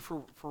thank you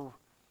for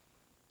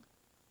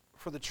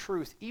the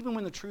truth, even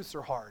when the truths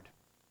are hard.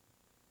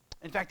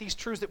 In fact, these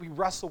truths that we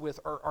wrestle with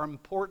are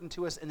important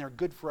to us, and they're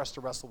good for us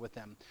to wrestle with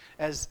them.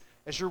 As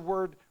your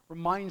word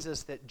reminds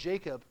us that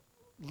Jacob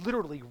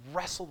literally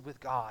wrestled with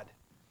God.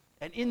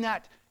 And in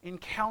that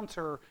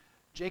encounter,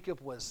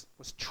 Jacob was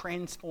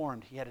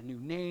transformed. He had a new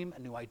name, a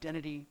new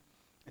identity,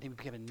 and he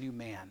became a new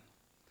man.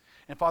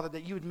 And Father,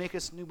 that you would make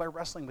us new by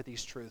wrestling with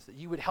these truths, that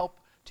you would help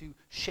to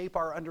shape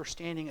our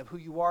understanding of who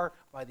you are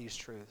by these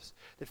truths.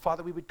 That,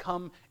 Father, we would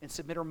come and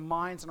submit our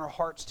minds and our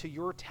hearts to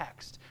your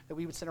text. That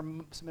we would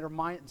submit our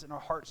minds and our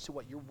hearts to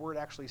what your word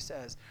actually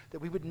says. That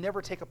we would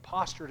never take a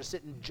posture to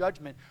sit in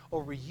judgment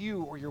over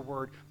you or your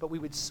word, but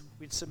we'd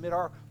submit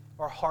our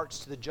hearts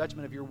to the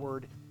judgment of your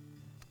word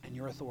and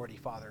your authority,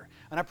 Father.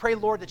 And I pray,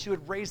 Lord, that you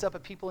would raise up a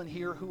people in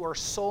here who are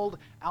sold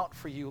out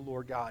for you,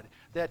 Lord God,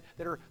 that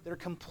are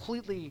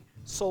completely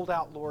sold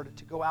out, Lord,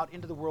 to go out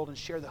into the world and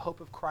share the hope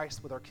of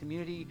Christ with our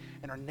community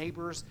and our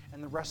neighbors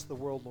and the rest of the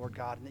world, Lord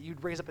God, and that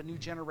you'd raise up a new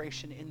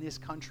generation in this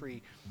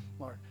country,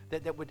 Lord,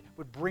 that would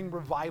bring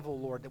revival,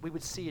 Lord, that we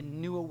would see a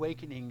new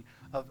awakening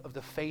of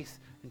the faith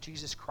in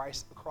Jesus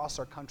Christ across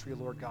our country,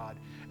 Lord God,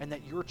 and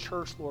that your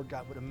church, Lord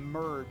God, would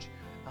emerge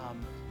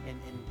and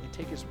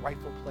take its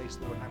rightful place,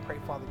 Lord. And I pray,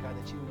 Father God,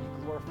 that you would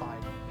be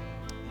glorified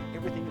in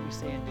everything that we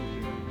say and do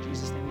here. In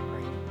Jesus' name we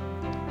pray.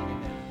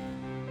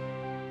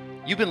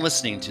 Amen. You've been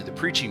listening to the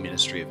preaching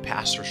ministry of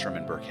Pastor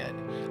Sherman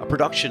Burkhead, a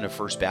production of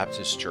First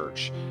Baptist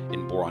Church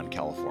in Boron,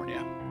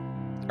 California.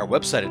 Our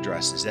website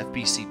address is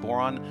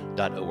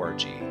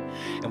fbcboron.org.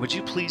 And would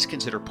you please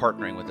consider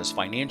partnering with us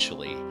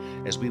financially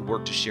as we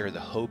work to share the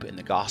hope and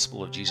the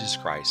gospel of Jesus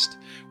Christ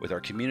with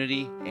our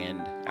community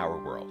and our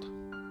world.